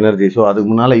அக்கோஸ்டிக் எனர்ஜி. ஸோ அதுக்கு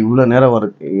முன்னால் இவ்வளோ நேரம்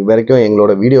வரைக்கும்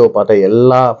எங்களோட வீடியோவை பார்த்த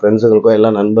எல்லா ஃப்ரெண்ட்ஸுங்களுக்கும்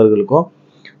எல்லா நண்பர்களுக்கும்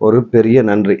ஒரு பெரிய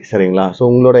நன்றி. சரிங்களா, ஸோ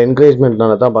உங்களோட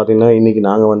என்கரேஜ்மெண்ட்னால தான் பார்த்தீங்கன்னா இன்றைக்கி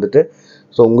நாங்கள் வந்துட்டு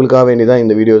ஸோ உங்களுக்காக வேண்டி தான்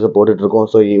இந்த வீடியோஸை போட்டுட்ருக்கோம்.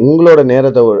 ஸோ உங்களோட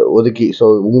நேரத்தை ஒதுக்கி, ஸோ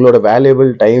உங்களோட வேல்யூபிள்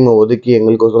டைமை ஒதுக்கி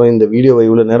எங்களுக்கோசரம் இந்த வீடியோவை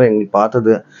இவ்வளோ நேரம் எங்களுக்கு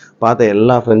பார்த்த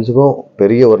எல்லா ஃப்ரெண்ட்ஸுக்கும்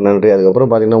பெரிய ஒரு நன்றி.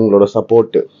 அதுக்கப்புறம் பார்த்தீங்கன்னா உங்களோட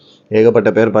சப்போர்ட்டு ஏகப்பட்ட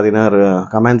பேர் பார்த்தீங்கன்னா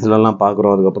கமெண்ட்ஸ்லாம்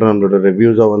பார்க்குறோம். அதுக்கப்புறம் நம்மளோட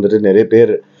ரிவ்யூஸாக வந்துட்டு நிறைய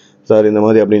பேர் சார் இந்த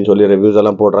மாதிரி அப்படின்னு சொல்லி ரிவ்யூஸ்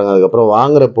எல்லாம் போடுறாங்க. அதுக்கப்புறம்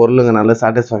வாங்குற பொருளுங்க நல்ல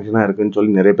சாட்டிஸ்ஃபேக்ஷனாக இருக்குன்னு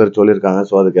சொல்லி நிறைய பேர் சொல்லியிருக்காங்க.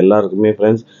 ஸோ அதுக்கு எல்லாருக்குமே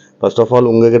ஃப்ரெண்ட்ஸ், ஃபர்ஸ்ட் ஆஃப் ஆல்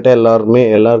உங்ககிட்ட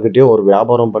எல்லாருக்கிட்டையும் ஒரு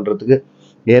வியாபாரம் பண்ணுறதுக்கு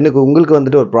உங்களுக்கு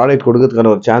வந்துட்டு ஒரு ப்ராடக்ட்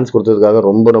கொடுக்கறதுக்கான ஒரு சான்ஸ் கொடுத்ததுக்காக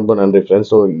ரொம்ப ரொம்ப நன்றி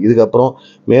ஃப்ரெண்ட்ஸ். ஸோ இதுக்கப்புறம்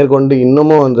மேற்கொண்டு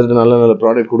இன்னமும் வந்துட்டு நல்ல நல்ல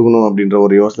ப்ராடக்ட் கொடுக்கணும் அப்படின்ற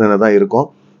ஒரு யோசனை தான் இருக்கும்.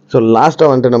 ஸோ லாஸ்ட்டாக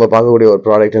வந்துட்டு நம்ம பார்க்கக்கூடிய ஒரு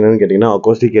ப்ராடக்ட் என்னன்னு கேட்டிங்கன்னா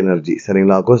அக்கோஸ்டிக் எனர்ஜி.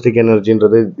 சரிங்களா, அக்கோஸ்டிக்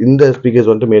எனர்ஜின்றது இந்த ஸ்பீக்கர்ஸ்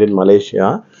வந்துட்டு மேட் இன் மலேசியா.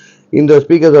 இந்த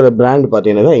ஸ்பீக்கர்ஸோட பிராண்ட்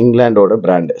பார்த்தீங்கன்னா இங்கிலாண்டோட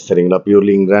பிராண்டு. சரிங்களா,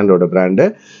 பியூர்லி இங்கிலாண்டோட பிராண்டு.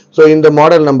 ஸோ இந்த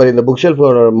மாடல் நம்பர், இந்த புக்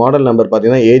ஷெல்ஃபோட மாடல் நம்பர்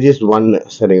பார்த்தீங்கன்னா ஏஜிஸ் 1.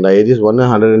 சரிங்களா, ஏஜிஸ் 1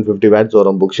 150 watts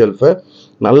வரும் புக் ஷெல்ஃபு.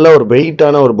 நல்ல ஒரு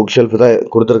வெயிட்டான ஒரு புக் ஷெல்ஃபு தான்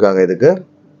கொடுத்துருக்காங்க இதுக்கு.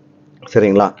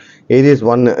 சரிங்களா, ஏஜிஸ்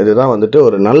 1 இதுதான் வந்துட்டு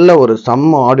ஒரு நல்ல ஒரு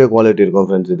செம்ம ஆடியோ குவாலிட்டி இருக்கும்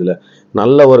ஃப்ரெண்ட்ஸ். இதில்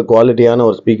நல்ல ஒரு குவாலிட்டியான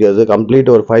ஒரு ஸ்பீக்கர்ஸ், கம்ப்ளீட்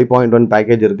ஒரு 5.1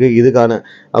 பேக்கேஜ் இருக்குது. இதுக்கான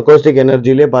அக்கோஸ்டிக்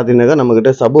எனர்ஜிலே பார்த்தீங்கன்னா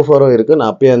நம்மகிட்ட சப்வூஃபரும் இருக்குது.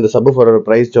 நான் அப்பயே அந்த சப்வூஃபரோட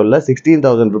ப்ரைஸ் சொல்ல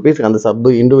 16,000 rupees அந்த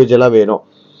சப்பு இண்டிவிஜுவலாக வேணும்.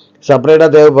 செப்பரேட்டாக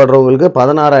தேவைப்படுறவங்களுக்கு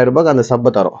 16,000 ரூபாய்க்கு அந்த சப்பை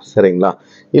தரோம். சரிங்களா,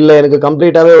 இல்லை எனக்கு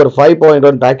கம்ப்ளீட்டாகவே ஒரு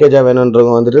 5.1 பேக்கேஜாக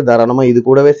வேணுன்றவங்க வந்துட்டு தாராளமாக இது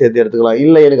கூடவே சேர்த்து எடுத்துக்கலாம்.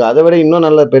 இல்லை எனக்கு அதை விட இன்னும்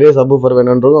நல்ல பெரிய சப்வூஃபர்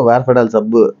வேணுன்றவங்க வேர்ஃபெடால்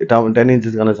சப்பு 10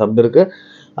 inchஸ்க்கான சப் இருக்குது,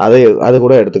 அது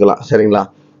கூட எடுத்துக்கலாம். சரிங்களா,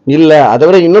 இல்லை அதை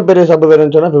விட இன்னும் பெரிய சப்பு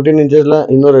வேணும்னு சொன்னால் 15 inchஸ்ல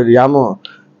இன்னொரு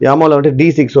யாமோவில் வந்துட்டு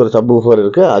D6 ஒரு சப்வூஃபர்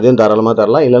இருக்குது, அதையும் தாராளமாக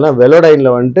தரலாம். இல்லைனா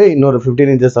வெலோடைனில் வந்துட்டு இன்னொரு 15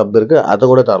 inches சப் இருக்குது, அதை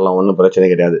கூட தரலாம், ஒன்றும் பிரச்சனை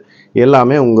கிடையாது.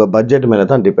 எல்லாமே உங்கள் பட்ஜெட் மேலே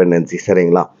தான் டிபெண்டன்சி.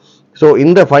 சரிங்களா, ஸோ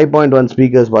இந்த 5.1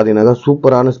 ஸ்பீக்கர்ஸ் பார்த்தீங்கன்னாக்கா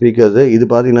சூப்பரான ஸ்பீக்கர்ஸ். இது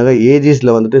பார்த்தீங்கன்னாக்கா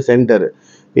ஏஜிஸில் வந்துட்டு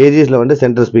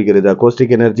சென்டர் ஸ்பீக்கர். இது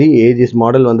அக்கோஸ்டிக் எனர்ஜி ஏஜிஸ்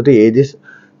மாடல் வந்துட்டு ஏஜிஸ்,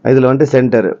 இதில் வந்துட்டு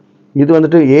சென்டர். இது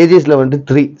வந்துட்டு ஏஜிஸில் வந்துட்டு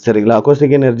 3. சரிங்களா,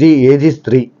 அக்கோஸ்டிக் எனர்ஜி ஏஜிஸ்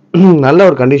 3 நல்ல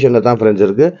ஒரு கண்டிஷனில் தான் ஃப்ரெண்ட்ஸ்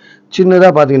இருக்குது.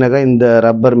 சின்னதாக பார்த்தீங்கன்னாக்கா இந்த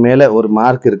ரப்பர் மேலே ஒரு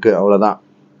மார்க் இருக்குது, அவ்வளோதான்.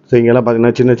 ஸோ இங்கெல்லாம்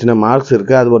பார்த்தீங்கன்னா சின்ன சின்ன மார்க்ஸ்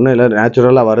இருக்குது. அது ஒன்றும் இல்லை,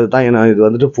 நேச்சுரலாக வருது தான். ஏன்னா இது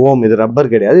வந்துட்டு ஃபோம், இது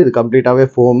ரப்பர் கிடையாது, இது கம்ப்ளீட்டாகவே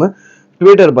ஃபோமு.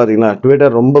 ட்விட்டர் பார்த்தீங்களா,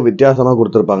 ட்விட்டர் ரொம்ப வித்தியாசமாக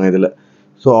கொடுத்துருப்பாங்க இதில்.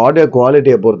 ஸோ ஆடியோ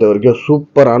குவாலிட்டியை பொறுத்த வரைக்கும்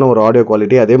சூப்பரான ஒரு ஆடியோ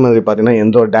குவாலிட்டி. அதே மாதிரி பார்த்தீங்கன்னா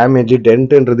எந்த ஒரு டேமேஜ்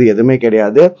டென்ட்டுன்றது எதுவுமே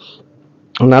கிடையாது.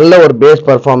 நல்ல ஒரு பேஸ்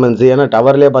பர்ஃபார்மன்ஸ். ஏன்னா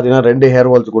டவர்லேயே பார்த்தீங்கன்னா 2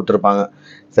 ஹேர் வால்ஸ் கொடுத்துருப்பாங்க.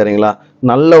 சரிங்களா,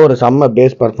 நல்ல ஒரு செம்ம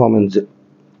பேஸ் பர்ஃபார்மன்ஸு.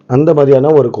 அந்த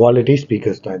மாதிரியான ஒரு குவாலிட்டி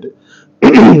ஸ்பீக்கர்ஸ் தான் இது.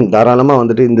 தாராளமாக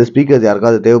வந்துட்டு இந்த ஸ்பீக்கர்ஸ்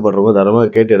யாருக்காவது தேவைப்படுறவங்க தாராளமாக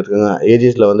கேட்டு எடுத்துக்கோங்க.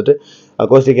 ஏஜிஸில் வந்துட்டு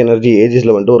அக்கோஸ்டிக் எனர்ஜி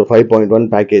ஏஜிஸில் வந்துட்டு ஒரு 5.1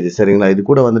 பேக்கேஜ் சரிங்களா. இது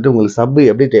கூட வந்துட்டு உங்களுக்கு சப்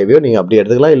எப்படி தேவையோ நீங்கள் அப்படி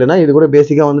எடுத்துக்கலாம். இல்லைனா இது கூட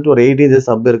பேசிக்காக வந்துட்டு ஒரு 8 inches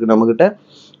சப் இருக்குது நம்மக்கிட்ட,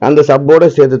 அந்த சப்போட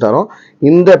சேர்த்து தரோம்.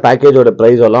 இந்த பேக்கேஜோட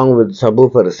ப்ரைஸ் அலாங் வித்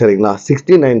சப்வூஃபர் சரிங்களா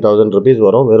 69,000 rupees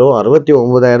வரும். வெறும்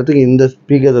 69,000க்கு இந்த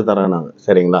ஸ்பீக்கர்ஸை தரேன் நாங்கள்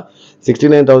சரிங்களா.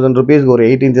 69,000 rupeesக்கு ஒரு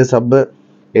 8 inches சப்பு,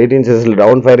 8 inches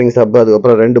டவுன் ஃபயரிங் சப்பு,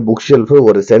 அதுக்கப்புறம் 2 புக் ஷெல்ஃபு,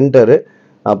 ஒரு சென்டரு,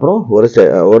 அப்புறம்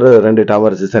ஒரு 2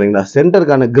 டவர்ஸ் சரிங்களா.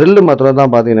 சென்டருக்கான கிரில் மாத்திரம்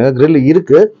தான் பார்த்தீங்கன்னா கிரில்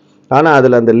இருக்குது, ஆனால்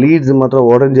அதில் அந்த லீட்ஸ் மாத்திரம்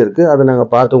உடஞ்சிருக்கு. அதை நாங்கள்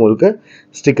பார்த்து உங்களுக்கு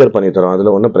ஸ்டிக்கர் பண்ணி தரோம், அதில்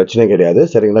ஒன்றும் பிரச்சனை கிடையாது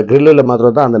சரிங்களா. கிரில்லில்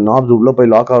மாத்திரம் தான் அந்த நாப்ஸ் உள்ளே போய்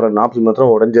லாக் ஆகிற நாப்ஸ்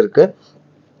மாத்திரம் உடஞ்சிருக்கு.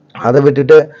 அதை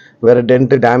விட்டுட்டு வேறு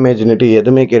டென்ட்டு டேமேஜ்னுட்டு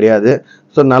எதுவுமே கிடையாது.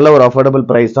 ஸோ நல்ல ஒரு அஃபோர்டபுள்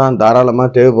ப்ரைஸ் தான். தாராளமாக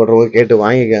தேவைப்படுறவங்க கேட்டு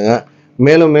வாங்கிக்கோங்க.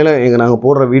 மேலும் நாங்கள்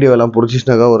போடுற வீடியோ எல்லாம்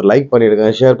பிடிச்சிச்சுனாக்கா ஒரு லைக்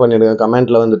பண்ணிவிடுங்க, ஷேர் பண்ணிவிடுங்க.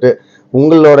 கமெண்ட்டில் வந்துட்டு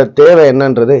உங்களோட தேவை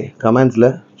என்னன்றது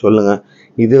கமெண்ட்ஸில் சொல்லுங்கள்.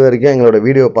 இது வரைக்கும் எங்களோட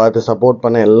வீடியோ பார்த்து சப்போர்ட்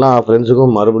பண்ண எல்லா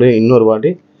ஃப்ரெண்ட்ஸுக்கும் மறுபடியும் இன்னொரு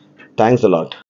வாட்டி தேங்க்ஸ் அ லாட்.